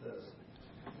not.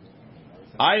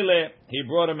 Aile, he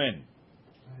brought him in.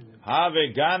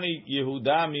 Havegani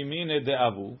Yehuda mimine de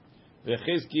Avu,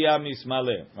 vechizkiya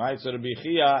mismale. Right. So Rabbi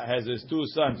Chiya has his two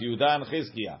sons, Yehuda and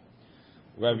Chizkiya.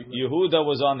 Yehuda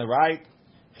was on the right,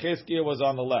 Chizkiya was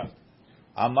on the left.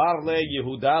 Amar le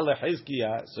Yehuda le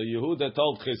Chizkiya. So Yehuda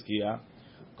told Chizkiya,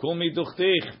 Kumi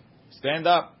duchtich, stand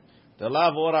up.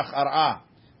 Telav orach ar'a.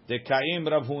 The Kaim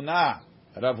Rav Huna.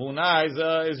 Rav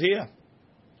Huna is here.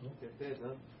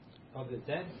 Oh, they're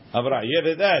dead? Avra, yeah,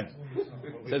 they're dead.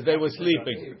 Says they were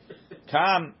sleeping.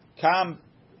 Kam,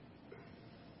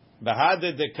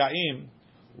 bahade de Kaim,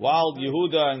 while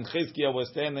Yehuda and Chizkiya were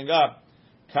standing up,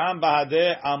 Kam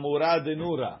bahade amura de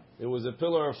nura. There was a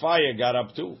pillar of fire got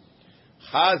up too.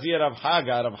 Chazir Rav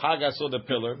Haga saw the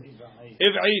pillar.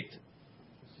 Iv'it.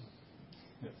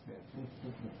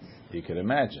 You can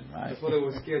imagine, right? That's what I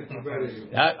was scared to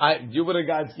You would have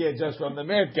got scared just from the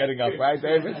man getting up, right,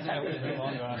 David?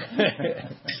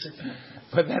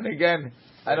 But then again,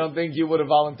 I don't think you would have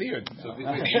volunteered. So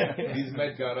these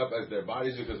men got up as their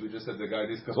bodies because we just said the guy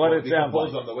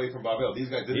decomposed on the way from Babel. These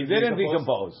guys didn't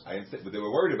decompose. But they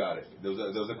were worried about it. There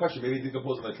was a question. Maybe he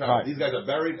decomposed on the travel. Right. These guys are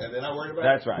buried and they're not worried about it.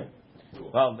 That's right.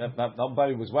 Cool. Well,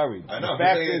 nobody was worried. I know. The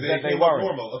fact is that they weren't.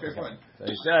 Normal. Okay, fine. So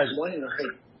he said.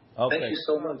 Okay. Thank you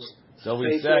so much. So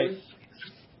we say,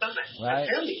 right?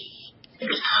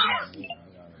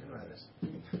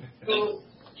 So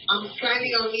I'm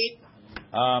planning on it.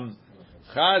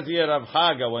 Chazir Rav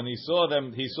Haga, when he saw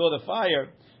them, he saw the fire.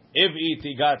 Iv'it,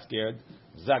 he got scared.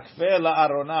 Zakfe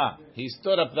la'arona, he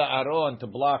stood up the aron to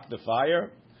block the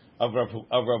fire of Rav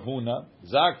Huna.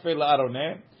 Zakfe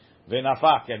la'aroneh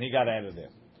v'nafak, and he got out of there.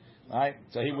 Right,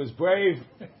 so he was brave.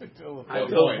 Wait, so what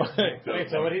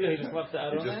did he do? He just left the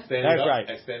aron there? That's right.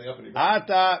 Standing up and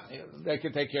Ata, they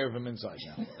can take care of him inside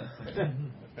now.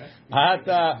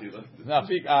 Ata,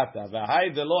 nafik ata.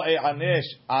 V'hai delo e'anesh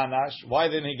anash. Why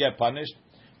didn't he get punished?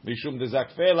 Mishum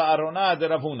dezakfe la'arona de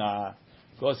Rav Huna.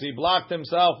 Because he blocked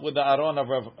himself with the aron of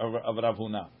Rav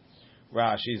Huna.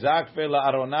 Rashi zakfe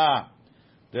la'arona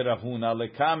de Rav Huna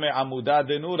lekame amuda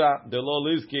de nura de lo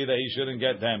lizki, that he shouldn't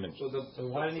get damaged. So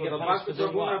why didn't he get punished for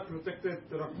doing what?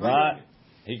 Right.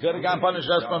 He could have gotten punished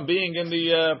just from being in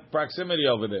the proximity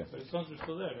over there. But his sons were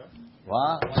still there, right?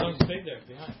 What? His sons stayed there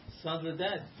behind. Sons are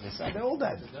dead. They're all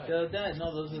dead. They're dead.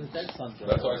 No, those are the dead sons.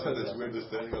 That's why I said it's weird, the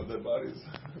standing of dead bodies.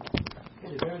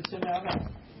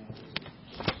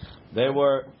 They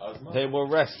were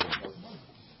resting.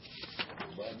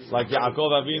 Like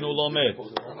Yaakov Avinu Lomed.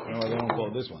 No, they don't call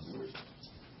know this one.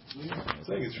 I'm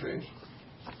saying it's strange.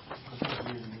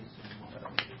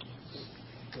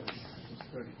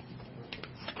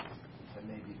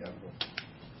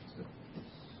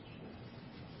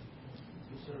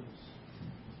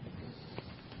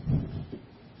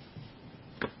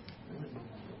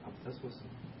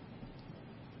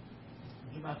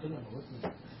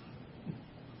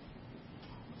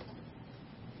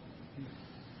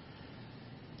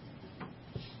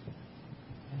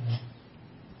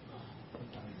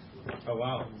 Oh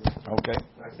wow. Okay.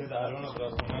 I said I don't know if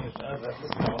that's one.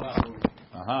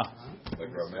 Like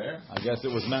Rameir? I guess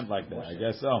it was meant like that. I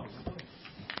guess so.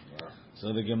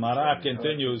 So the Gemara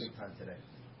continues.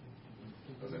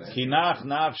 Kinach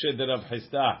nafshe de Rav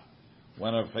Chisda.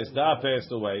 When Rav Chisda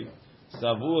passed away,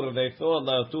 Savur, they thought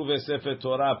La'tuve Sefer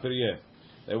Torah Priyeh.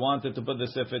 They wanted to put the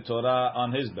Sefer Torah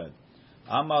on his bed.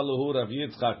 Amaluhu Rav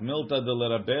Yitzchak Milta de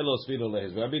L'Rabelo Sfiru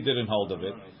Lehis. Rabbi didn't hold of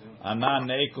it. Anan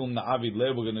Neikum Na'avid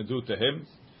Le, we're going to do to him.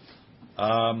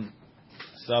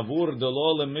 Savur de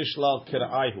Lo Lemishlal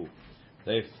Kir'ayhu.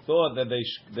 They thought that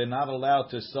they're not allowed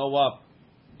to sew up,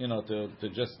 to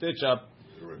just stitch up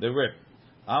the rip.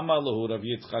 Amaluhu Rav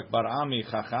Yitzchak Bar Ami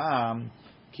Chacham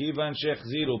Kivan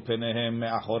Shechziru Penehem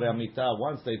Me'achore Amita.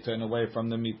 Once they turn away from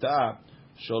the Mitah,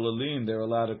 Shololin, they're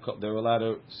allowed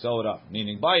to sew it up.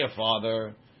 Meaning, by your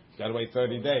father, you got to wait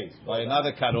 30 days. By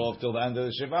another cut off till the end of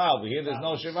the Shiva. Over here, there's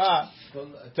no Shiva.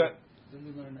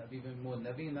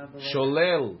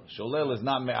 Sholel is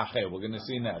not Me'acher. We're going to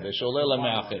see now. The Sholel are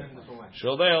Me'acher.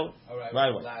 Sholel, right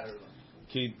away.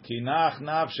 Kinach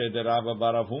Nafshe de Rabba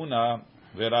Bar Avuna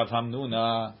V'Rav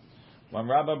Hamnuna. When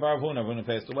Rabba Bar Avuna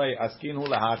passed away, Askinu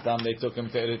Lahakam, they took him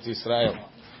to Eretz Yisrael.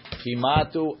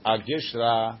 Kimatu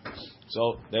Agishra.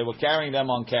 So they were carrying them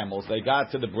on camels. They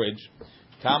got to the bridge.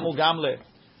 Kamu Gamle.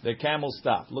 The camels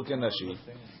stopped. Look in Rashi.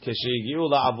 Keshigiu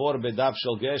la'avor bedav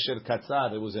shel gesher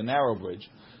katzar. It was a narrow bridge.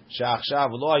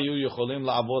 She'achshav lo hayu yicholim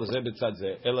la'avor ze b'tzad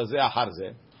ze, ela ze achar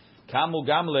ze. Kamu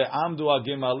gamle amdu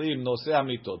agimalim nosei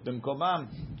hamitot b'mkomam.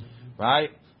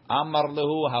 Right? Amar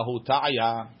lehu hahu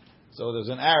ta'ya. So there's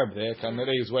an Arab there.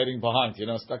 Kamere is waiting behind.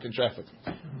 Stuck in traffic.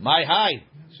 My hi.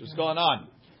 What's going on?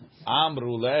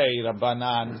 Amru lei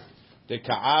rabbanan. The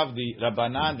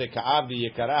Rabbanan, the Ka'avdi,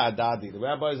 Yekara, Adadi. The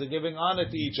rabbis are giving honor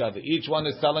to each other. Each one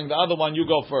is telling the other one, you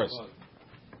go first.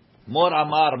 Mor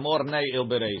Amar, Mor Nei Il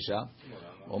Bereisha.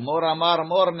 Or Mor Amar,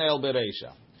 Mor Nei Il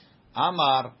Bereisha.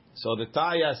 Amar, so the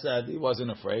Taya said, he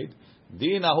wasn't afraid.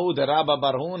 Dinahu, the Rabba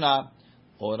Barhuna,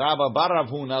 or Rabba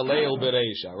Baravhuna, Leil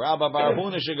Bereisha. Rabba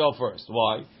Barhuna should go first.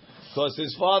 Why? Because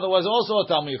his father was also a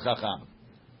Talmid Chacham.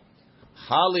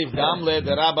 Halif Gamle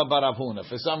de Rabba Baravhuna.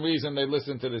 For some reason they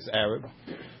listened to this Arab.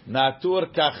 Natur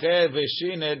kache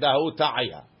v'shine dahu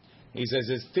ta'aya. He says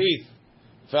his teeth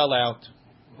fell out.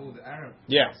 Who, the Arab?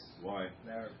 Yeah. Why?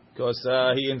 Because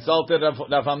he insulted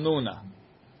Rav Hamnuna.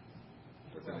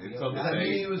 It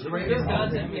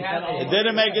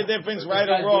didn't make a difference, right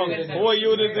or wrong. Who are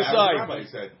you to decide?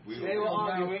 They were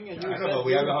arguing, and you said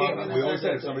we always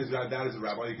said if somebody's got dad as a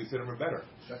rabbi, you consider him better.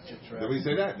 Did we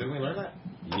say that? Didn't we learn that?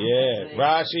 Yeah.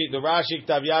 The Rashi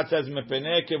Ktavyat says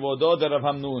Mepene kevodo de Rav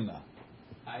Hamnuna.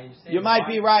 You might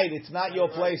be right. It's not your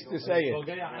place to say it.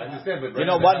 I understand, but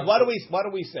what do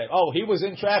we say? Oh, he was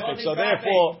in traffic, so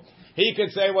therefore he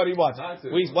could say what he wants.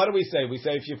 What do we say? We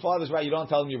say if your father's right, you don't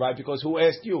tell him you're right because who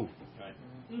asked you?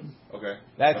 Okay.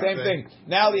 That same thing.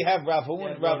 Now we have Rav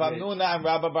Hamnuna and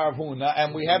Rabba Baravhuna,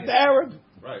 and we have the Arab.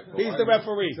 Right. He's the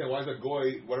referee. Why is that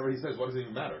goy? Whatever he says, what does it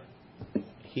even matter?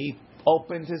 He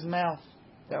opened his mouth.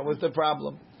 That was the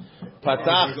problem.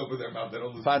 Patach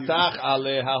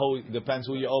alehahu, depends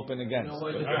who you open against.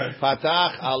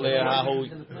 Patach alehahu.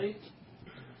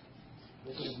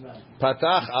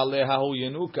 Patach alehahu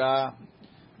yenuka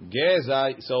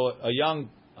geza. So a young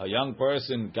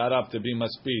person got up to be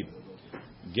maspid.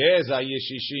 Geza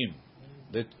yeshishim.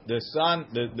 The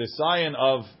scion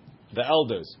of the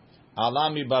elders.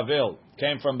 Alami Bavel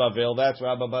came from Bavel. That's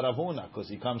Rabba Baravuna because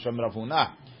he comes from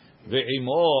Ravuna.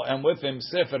 Ve'imo, and with him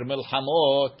Sefer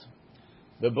Milchamot,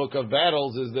 the book of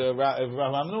battles, is the Rav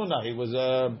Hamnuna. He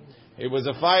was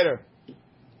a fighter.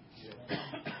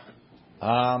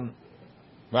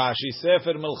 Rashi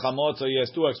Sefer Milchamot. So he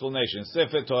has two explanations.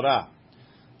 Sefer Torah,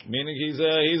 meaning he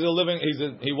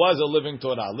was a living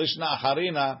Torah. Lishna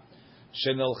Harina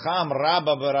Shenilcham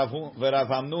Rabba Verav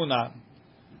Hamnuna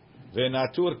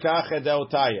Ve'natur Kache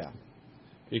Deotaya.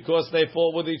 Because they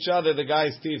fought with each other, the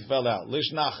guy's teeth fell out.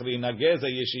 Lishnachri nageza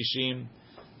yeshishim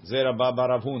zera baba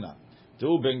Ravhuna.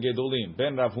 Tu ben gedulim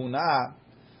ben Ravhuna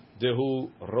dehu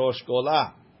rosh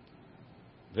kola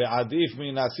ve'adif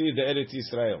min nasi de Eretz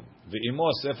Yisrael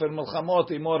ve'imo sefer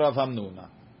melchamot imo Rav Hamnuna.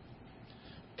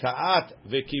 Ka'at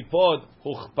v'kipod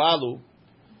huchpalu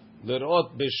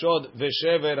l'rot b'shod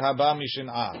v'shever haba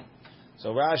mishin'ar.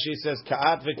 So Rashi says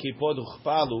Ka'at v'kipod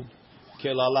huchpalu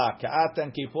kilala. Ka'at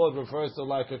and kipod refers to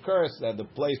like a curse that the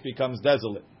place becomes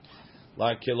desolate.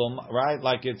 Like right?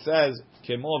 Like it says,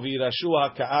 Kemo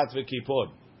v'irashua Ka'at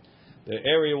v'kipod. The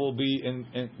area will be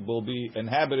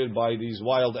inhabited by these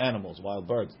wild animals, wild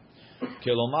birds.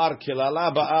 Kilomar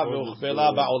kilala ba'a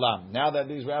v'uchpela ba'olam. Now that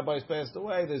these rabbis passed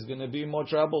away, there's going to be more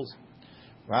troubles,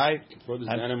 right? What is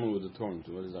the animal with the thorns?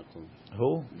 What is that called?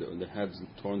 Who? The heads,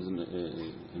 thorns in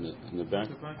the back.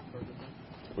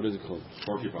 What is it called?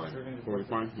 Porcupine.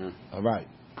 Porcupine. Yeah. All right.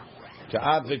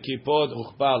 Ka'at v'kipod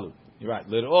uchpalu. You're right.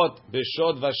 L'rot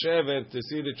b'shod v'shever, to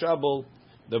see the trouble.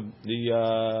 The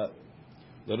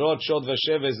rot shod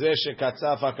v'shever zeh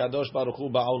shekatzaf hakadosh baruch hu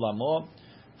ba'olamo.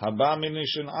 Haba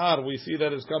minishin ar. We see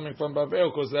that it's coming from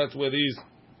Bavel because that's where these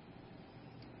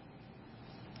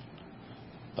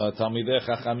Talmidei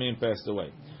Chachamim passed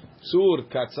away. Sur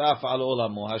katzaf al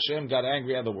olamo. Hashem got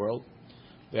angry at the world.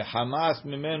 V'hamas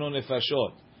mimenu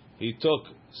nefashot. He took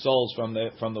souls from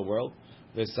the world.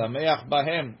 V'sameach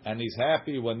bahem, and he's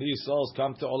happy when these souls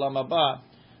come to olam haba.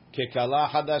 Kekala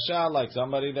hadasha, like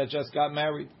somebody that just got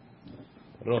married.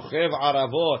 Rochev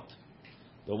aravot,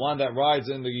 the one that rides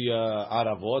in the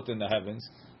aravot in the heavens.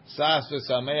 Sas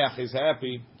v'sameach is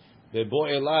happy. V'bo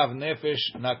elav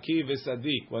nefesh naki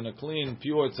v'sadik, when a clean,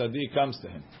 pure tzaddik comes to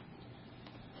him.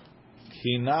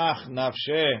 Kinach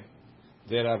nafshe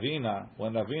v'Ravina,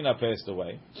 when Ravina passed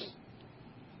away.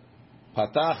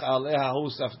 Patach aleha hu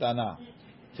saftana.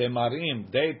 Temarim,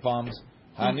 date palms.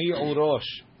 Hani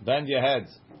urosh, bend your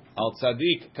heads. Al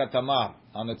tzaddik katamar,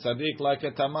 on a tzaddik like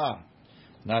a tamar.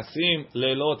 Nasim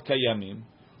lelot kayamim,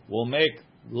 will make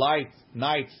light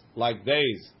nights like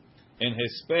days in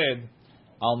his sped.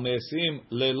 Al mesim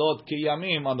lelot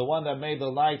kiyamim, on the one that made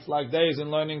the nights like days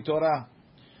in learning Torah.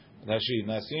 Rashi,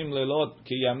 nasim lelot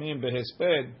kiyamim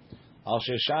behesped. Al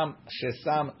shesham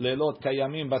lelot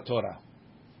kayamim batorah.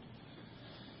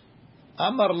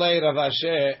 Amar lei Rav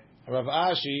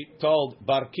Ashi told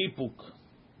Bar Kipuk,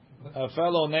 a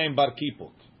fellow named Bar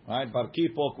Kipuk. Right? Bar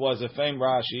Kipuk was a famous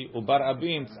Rashi. Ubar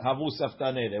Abim havu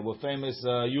saftaneh. They were famous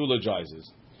eulogizers.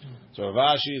 So Rav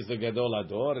Ashi is the Gadol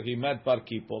Ador. He met Bar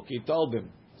Kipuk. He told him,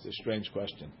 it's a strange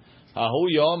question. Hahu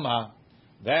yoma,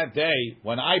 that day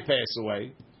when I pass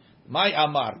away, my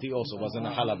Amar, he also was in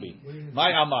a Halabi.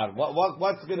 My Amar,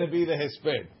 what's going to be the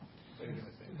Hesped?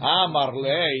 Amar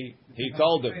lei, he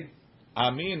told him,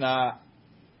 Amina,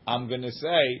 I'm going to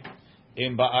say,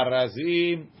 in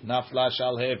ba'arazim nafla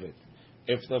shalhevet.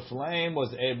 If the flame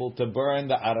was able to burn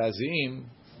the arazim,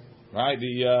 right,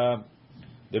 the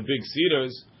big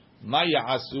cedars, ma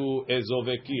ya'asu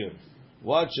ezovekir.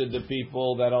 What should the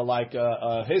people that are like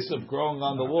a hyssop growing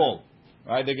on the wall,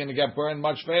 right? They're going to get burned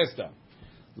much faster.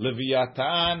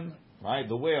 Leviathan, right,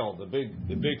 the whale, the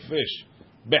big fish.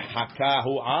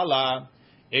 Behakahu ala.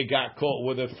 It got caught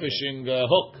with a fishing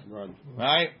hook,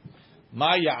 right?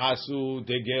 Ma ya'asu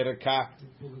degerakak.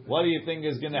 What do you think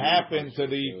is going to happen to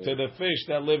the fish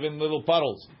that live in little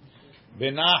puddles?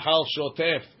 Benahal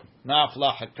shotef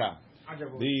naflahaka.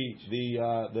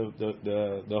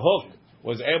 The hook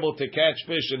was able to catch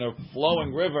fish in a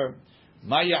flowing river.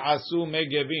 Ma ya'asu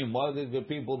megevim. What are the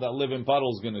people that live in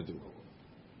puddles going to do?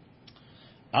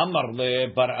 Amar le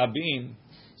barabin.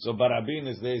 So barabin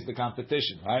is the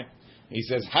competition, right? He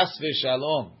says, Hasve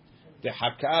shalom,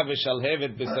 tehaka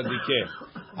v'shalhevet b'sadikeh.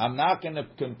 I'm not going to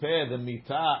compare the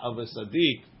mitah of a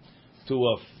tzaddik to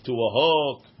a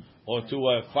hook or to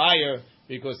a fire,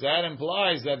 because that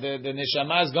implies that the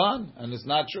neshama is gone, and it's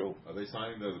not true. Are they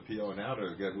signing the PO now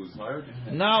to get who's fired?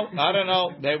 No, I don't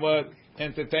know. They were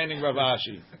entertaining Rav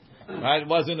Ashi. Right? It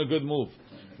wasn't a good move.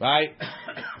 Right?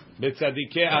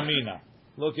 B'tzadikeh amina.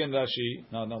 Look in Rashi.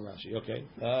 No Rashi. Okay.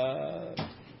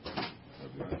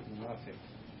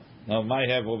 Now, might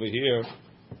have over here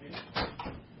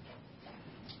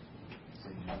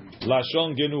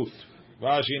Lashon Genut.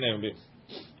 Rashi name,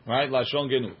 right? Lashon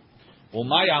Genut.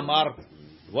 Umay Amar,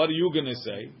 what are you going to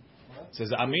say? It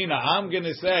says, Amina, I'm going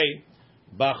to say,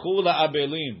 Bachula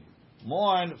Abelim.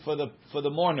 Mourn for the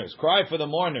mourners. Cry for the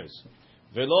mourners.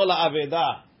 Velola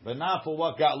Aveda. But not for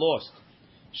what got lost.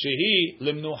 Shehi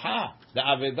Limnuha. The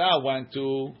Aveda went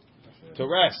to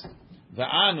rest. The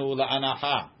Anu La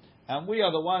Anaha. And we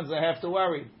are the ones that have to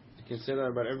worry. You can say that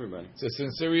about everybody. It's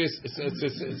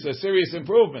a serious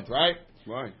improvement, right?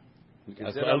 Why?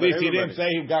 At least he didn't say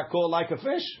he got caught like a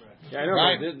fish. Yeah, I know.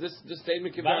 Right? This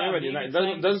statement can be everybody. It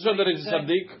doesn't show that it's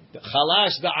tzaddik.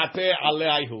 Chalash da'ateh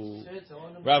aleihu.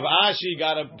 Rav Ashi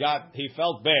he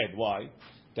felt bad. Why?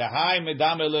 Tehai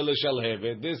medame lele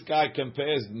shalhevet. This guy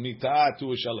compares mitah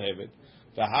to a shalhevet.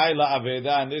 Tehai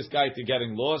la'aveda, and this guy to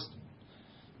getting lost.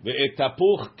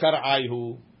 Ve'etapuch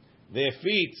kar'ayhu. Their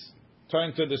feet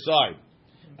turn to the side,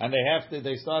 and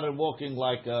they started walking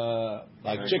like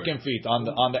chicken feet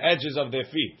on the edges of their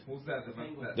feet. Who's that?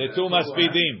 The two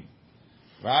maspidim,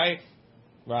 right?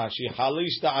 Rashi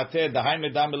halish ta'ated dahai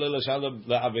medam lele shalhevet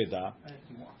la'aveda.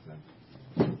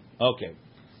 Okay,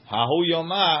 hahu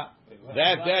yoma.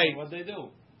 That day, what they do?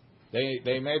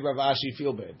 They made Rav Ashi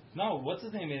feel bad. No, what's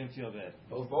his name made him feel bad?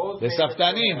 The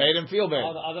Saftanim made him feel bad.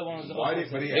 Oh, the other one was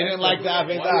he didn't like the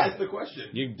Avedah. Why ask the question?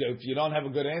 If you don't have a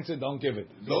good answer, don't give it.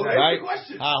 Don't right? ask the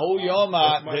question. Hahu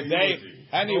Yoma, the day.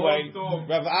 Anyway,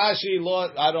 Rav Ashi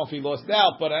lost. I don't know if he lost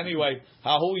out, but anyway,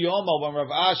 Hahu Yoma, when Rav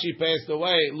Ashi passed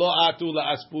away, Lo Atu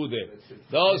La Aspude.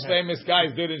 Those famous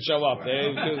guys didn't show up.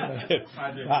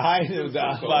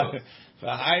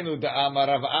 Rav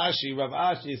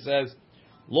Ashi says,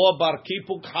 Lo bar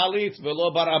kipuk halitz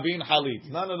velo bar abin halitz.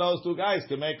 None of those two guys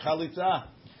can make halitza.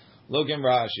 Look in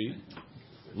Rashi.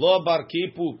 Lo bar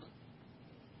kipuk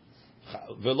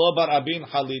velo bar abin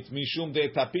halitz mishum de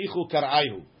tapichu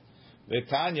kar'ayhu.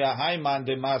 Vetanya hayman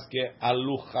de maske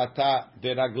aluchata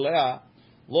de raglea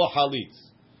lo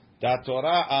halitz. Da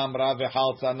Torah amra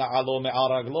vehalza na'alo me'al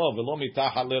raglo velo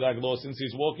mitachat le raglo. Since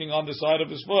he's walking on the side of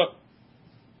his foot,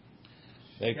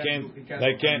 they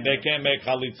can't make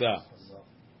halitza.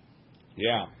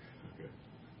 Yeah.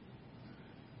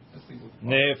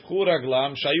 Ne'efchu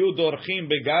raglam shayu dorchim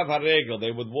begav haregel.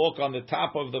 They would walk on the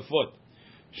top of the foot.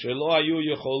 Shelo hayu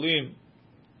yecholim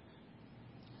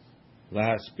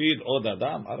lahaspid od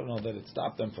adam. I don't know that it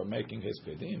stopped them from making his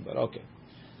pedim, but okay.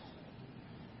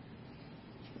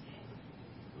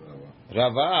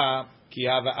 Rava ki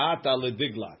havaata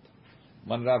lediglat.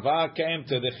 When Rava came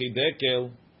to the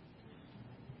Chidekel,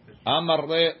 Amar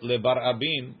le Bar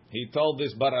Abin, he told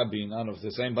this Bar Abin, I don't know if it's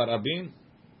the same Bar Abin.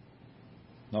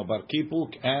 No, Bar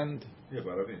Kipuk and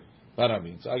Bar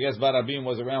Abin. So I guess Bar Abin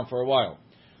was around for a while.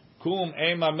 Kum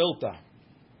Ema Milta.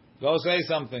 Go say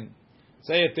something.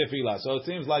 Say a tefillah. So it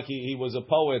seems like he was a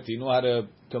poet. He knew how to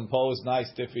compose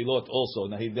nice tefillot also.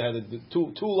 Now he had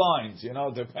two lines,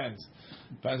 depends.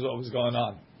 Depends what was going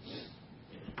on.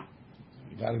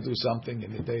 You got to do something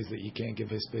in the days that you can't give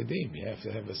his pedim. You have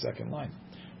to have a second line.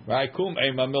 Right? Kum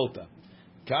ema milta.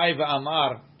 Kai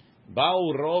va'amar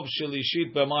ba'u rov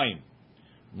shelishit b'mayim.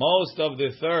 Most of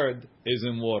the third is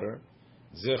in water.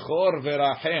 Zechor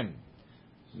v'rachem.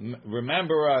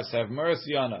 Remember us, have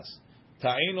mercy on us.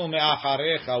 Ta'inu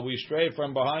me'acharecha. We stray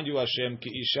from behind you, Hashem.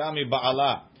 Ki isha mi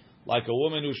ba'ala. Like a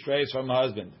woman who strays from her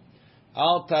husband.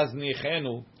 Al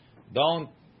taznichenu. Don't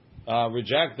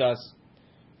reject us.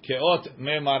 Keot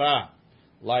me'mara.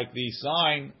 Like the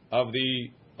sign of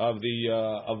the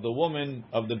woman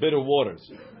of the bitter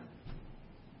waters.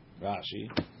 Rashi.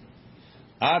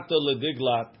 Ata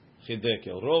lediglat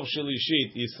chidekel. Rov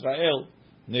shlishit. Israel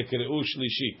nekreu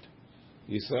shlishit.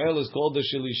 Israel is called the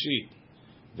shlishit.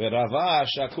 Ve'Rava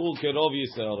shakul kerov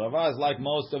Yisrael. Rava is like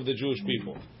most of the Jewish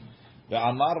people.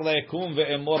 Ve'amar lekum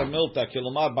ve'emor milta.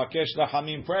 Kilomar bakesh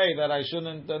rachamim. Pray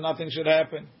that nothing should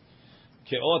happen.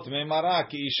 Keot me'mara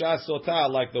ki isha sota,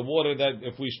 like the water that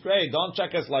if we stray, don't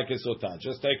check us like a sota,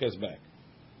 just take us back.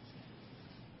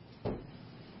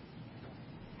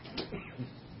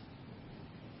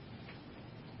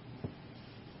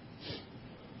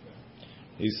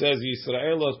 He says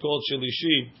Yisrael is called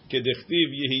Shelishi, kedechtiv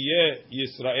yehiyeh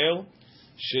Yisrael,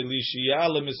 Shelishiyah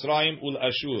leMisraim ul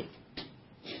Ashur.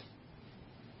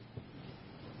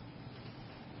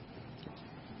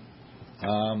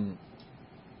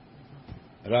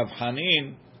 Rav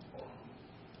Hanin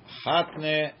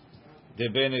Hatne de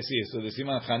Benesi. So the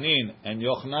Siman Hanin and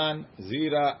Yochanan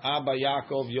Zira Abba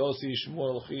Yaakov Yossi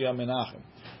Shmuel Chia Menachem.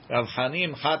 Rav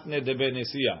Hanin Hatne de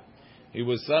Benesia. He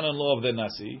was son-in-law of the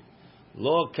Nasi.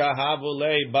 Lo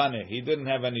kahavulei bane. He didn't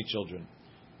have any children.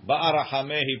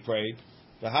 Ba'arachame he prayed.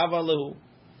 Kahavalehu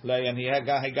lei, and he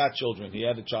got children. He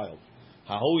had a child.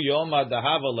 Hahu yoma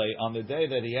dahavalei. On the day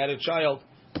that he had a child,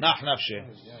 nach nafshe,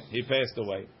 he passed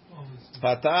away.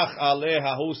 Patach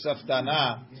alehahu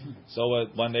saftana. So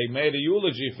when they made a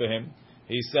eulogy for him,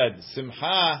 he said,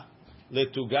 Simcha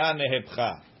letuga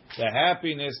nehepcha. The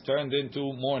happiness turned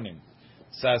into mourning.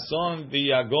 Sason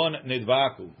v'yagon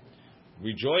nidvaku.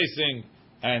 Rejoicing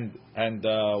and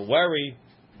worry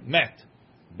met.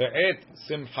 Be'et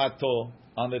simchato.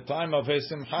 On the time of his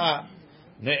simcha,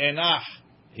 ne'enach,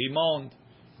 he moaned.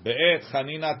 Be'et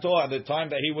chaninato, at the time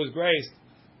that he was graced.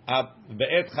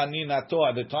 Be'et chaninato,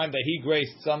 at the time that he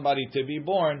graced somebody to be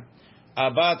born.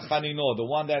 Abad chanino, the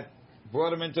one that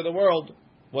brought him into the world,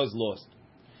 was lost.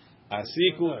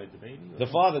 Asiku, the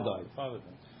father died.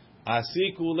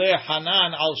 Asiku le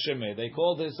Hanan al Shemeh. They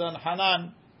called his son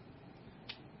Hanan.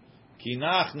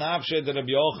 Kinach nafshe de Rabbi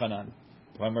Yochanan.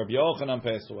 When Rabbi Yochanan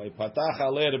passed away, Patach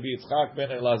ale Rabbi Yitzchak ben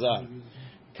Elazar.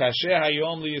 Kasher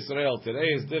hayom li Yisrael.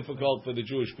 Today is difficult for the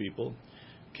Jewish people.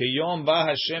 Kiyom ba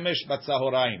hashemesh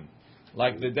batzahoraim.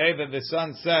 Like the day that the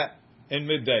sun set in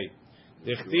midday.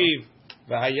 Dichtiv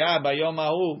v'haya bayom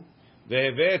hahu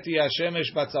v'heveti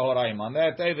hashemesh batzahoraim. On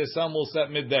that day the sun will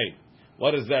set midday.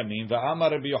 What does that mean?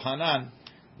 V'amar Rabbi Yochanan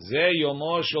ze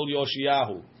yomo shel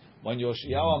Yoshiyahu. When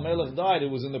Yoshiyahu HaMelech died,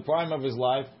 it was in the prime of his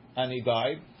life, and he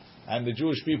died, and the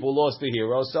Jewish people lost a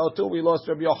hero. So too, we lost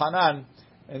Rabbi Yochanan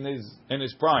in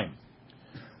his prime.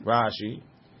 Rashi,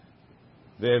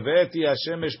 ve'eveti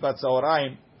hashemesh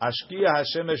batzahoraim, ashkia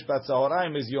hashemesh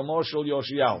batzahoraim is yomo shel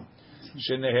Yoshiyahu.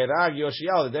 Sheneherag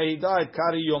Yoshiyahu, the day he died,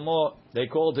 kari yomo, they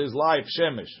called his life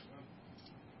shemesh.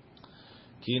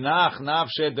 Kinach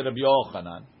nafshe de Rabbi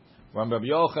Yochanan. When Rabbi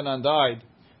Yochanan died,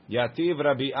 yativ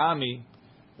Rabbi Ami.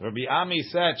 Rabbi Ami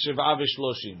said Shiv'a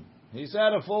v'shloshim. He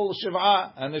said a full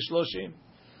Shiv'a and a Shloshim.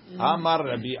 Amar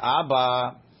Rabbi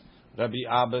Abba. Rabbi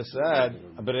Abba said,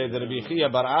 Rabbi Chia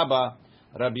bar Abba,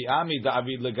 Rabbi Ami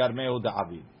da'avid legarmehu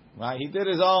da'avid. Right? He did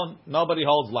his own. Nobody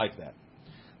holds like that.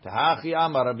 Tahachi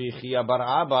Amar Rabbi Chia bar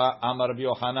Abba, Amar Rabbi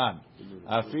Yochanan.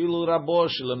 Afilu Rabbo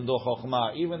shlemdo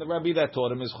chokhmah. Even the Rabbi that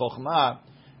taught him is chokhmah.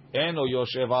 Eno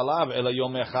yoshev alav ela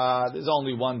yom echad. There's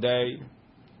only one day.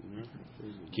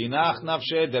 Kinach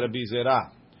nafshe de Rabbi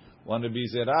Zerah. When Rabbi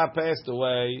Zerah passed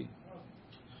away,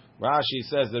 Rashi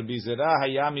says Rabbi Zerah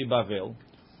hayami Bavel,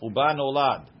 uba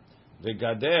nolad,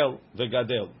 vegadel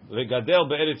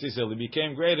be'eretz Yisrael. He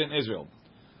became great in Israel.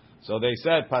 So they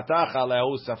said, Patach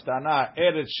alehu saftana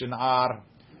eretz Shinar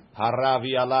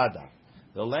haravi alada.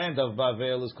 The land of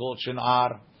Bavel is called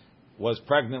Shinar, was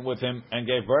pregnant with him and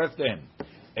gave birth to him.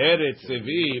 Eretz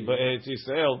Sevi be'eretz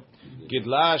Yisrael,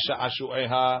 gidla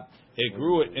sha'ashu'eha. It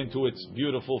grew it into its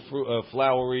beautiful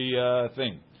flowery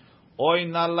thing. Oy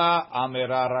nala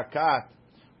amera rakat.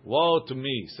 Woe to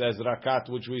me, says rakat,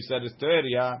 which we said is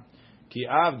teria. Ki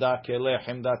avda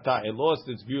kelechem data. It lost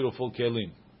its beautiful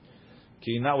kelim.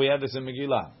 Ki now we had this in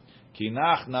Megillah. Ki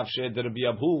nach nafshe de Rabbi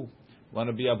Abhu. When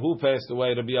Rabbi Abhu passed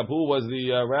away, Rabbi Abhu was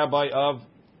the rabbi of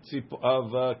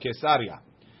Kesaria.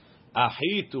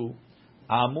 Ahitu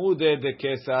amude de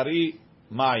Kesari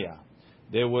maya.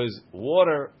 There was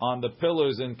water on the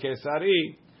pillars in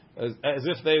Kesari, as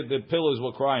if the pillars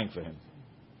were crying for him.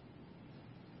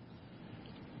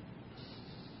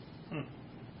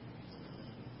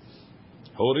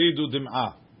 Horidu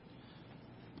dim'ah.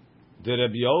 The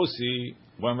Rabbi Yossi,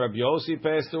 when Rabbi Yossi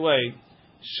passed away,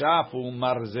 shafu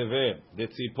marzeveh, the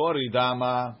tzipori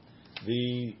dama,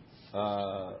 the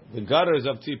gutters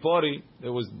of tzipori,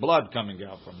 there was blood coming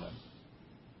out from them.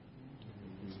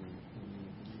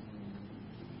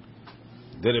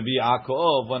 The Rabbi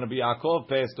Yaakov, when Rabbi Yaakov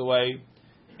passed away,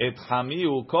 et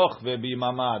chamiu koch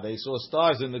ve'bimama. They saw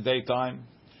stars in the daytime,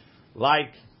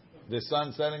 like the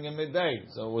sun setting in midday.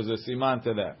 So it was a siman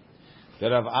to that.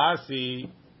 The Rav Asi,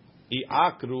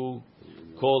 iakru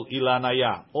kol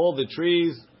ilanaya. All the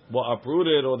trees were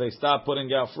uprooted or they stopped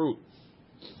putting out fruit.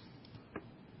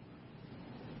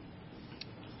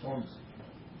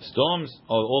 Storms.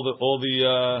 All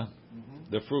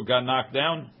the fruit got knocked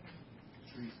down.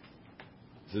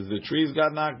 Says the trees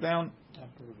got knocked down.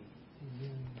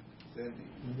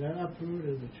 They're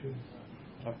uprooted, the trees.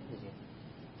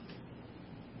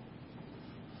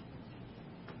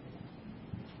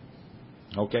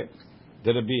 Okay.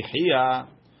 The Rabbi Chia,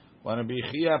 when Rabbi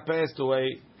Chia passed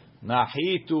away,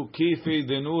 Nahitu kifi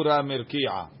denura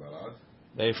mirki'a.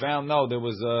 They found there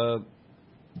was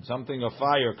something of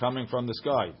fire coming from the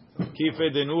sky. Kifi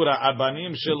denura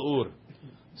abanim shel ur,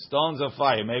 stones of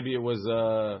fire. Maybe it was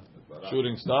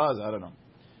shooting stars. I don't know.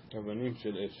 Shooting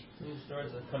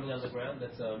stars are coming on the ground.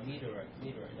 That's a meteorite.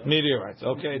 No? Meteorites.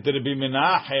 Okay. The Rabbi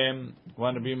Menachem,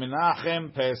 when Rabbi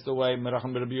Menachem passed away,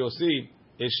 Merachim Rabbi Yossi,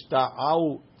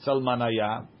 ishta'au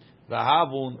tzalmanaya,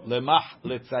 v'havun lemach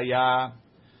letzaya.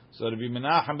 So Rabbi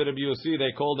Menachem Rabbi Yossi,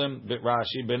 they called him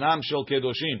Rashi benam shel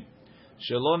kedoshim.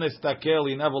 Shelo nestakel,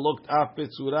 he never looked af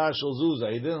betzura shel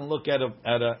zuzah. He didn't look at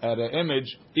an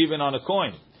image, even on a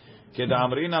coin.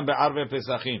 Kedamrinam be'arve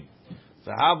pesachim.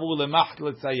 V'havu lemach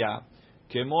letzaya,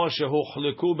 kemo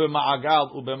shehuchleku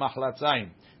b'ma'agal u'b'machlatzayim.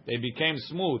 They became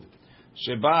smooth.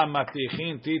 Sheba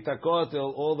matichin titakot,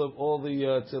 all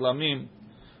the tzilamim,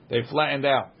 they flattened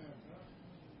out.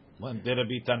 When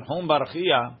Rabbi Tanhum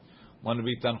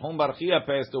bar Chia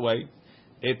passed away,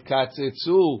 it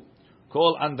katzitzu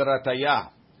kol andrataya.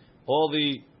 All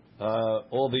the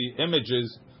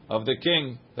images of the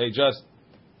king, they just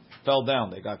fell down.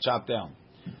 They got chopped down.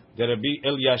 The Rabbi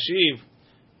Eliashiv,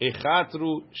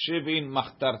 Ichatru Shivin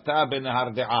Machtarta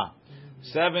benehar de'ah.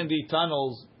 70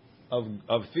 tunnels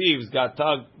of thieves got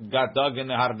dug in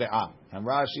Nehar De'ah. And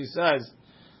Rashi says,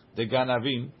 the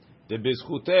Ganavim, the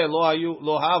Bizchute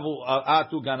lo havu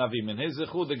atu Ganavim. In his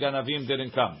zechut, the Ganavim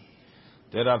didn't come.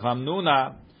 The Rav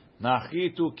Hamnuna,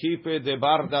 Nachitu Kipe de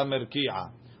Barda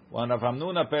Merki'a. When Rav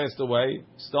Hamnuna passed away,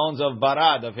 stones of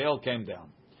Barad, of hail, came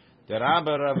down. The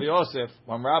Rabbi Rav Yosef,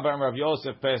 when Rabbi and Rav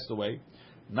Yosef passed away,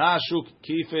 Nashuk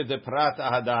Kife de Prata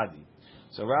Hadadi.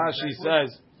 So Rashi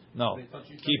says, no,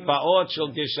 Kipaot shel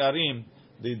Gesharim,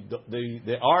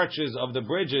 the arches of the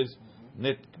bridges,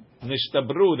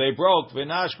 nishtabru, they broke,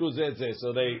 v'nashku zeh,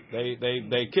 so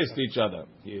they kissed each other.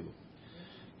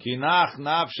 Kinach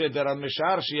nafshe der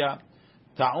Misharshia,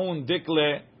 ta'un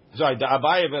dikle, sorry, the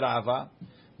Abaye v'Rava,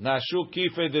 nashu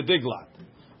kife the diglat,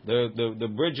 the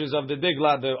bridges of the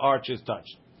diglat, the arches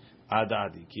touched.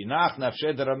 Adadi. Kinach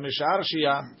nafshe der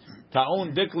Misharshia,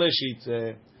 ta'un dikle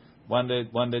shitze. When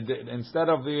instead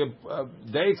of the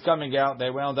dates coming out, they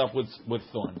wound up with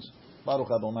thorns.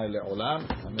 Baruch Adonai le'olam.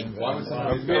 Amen.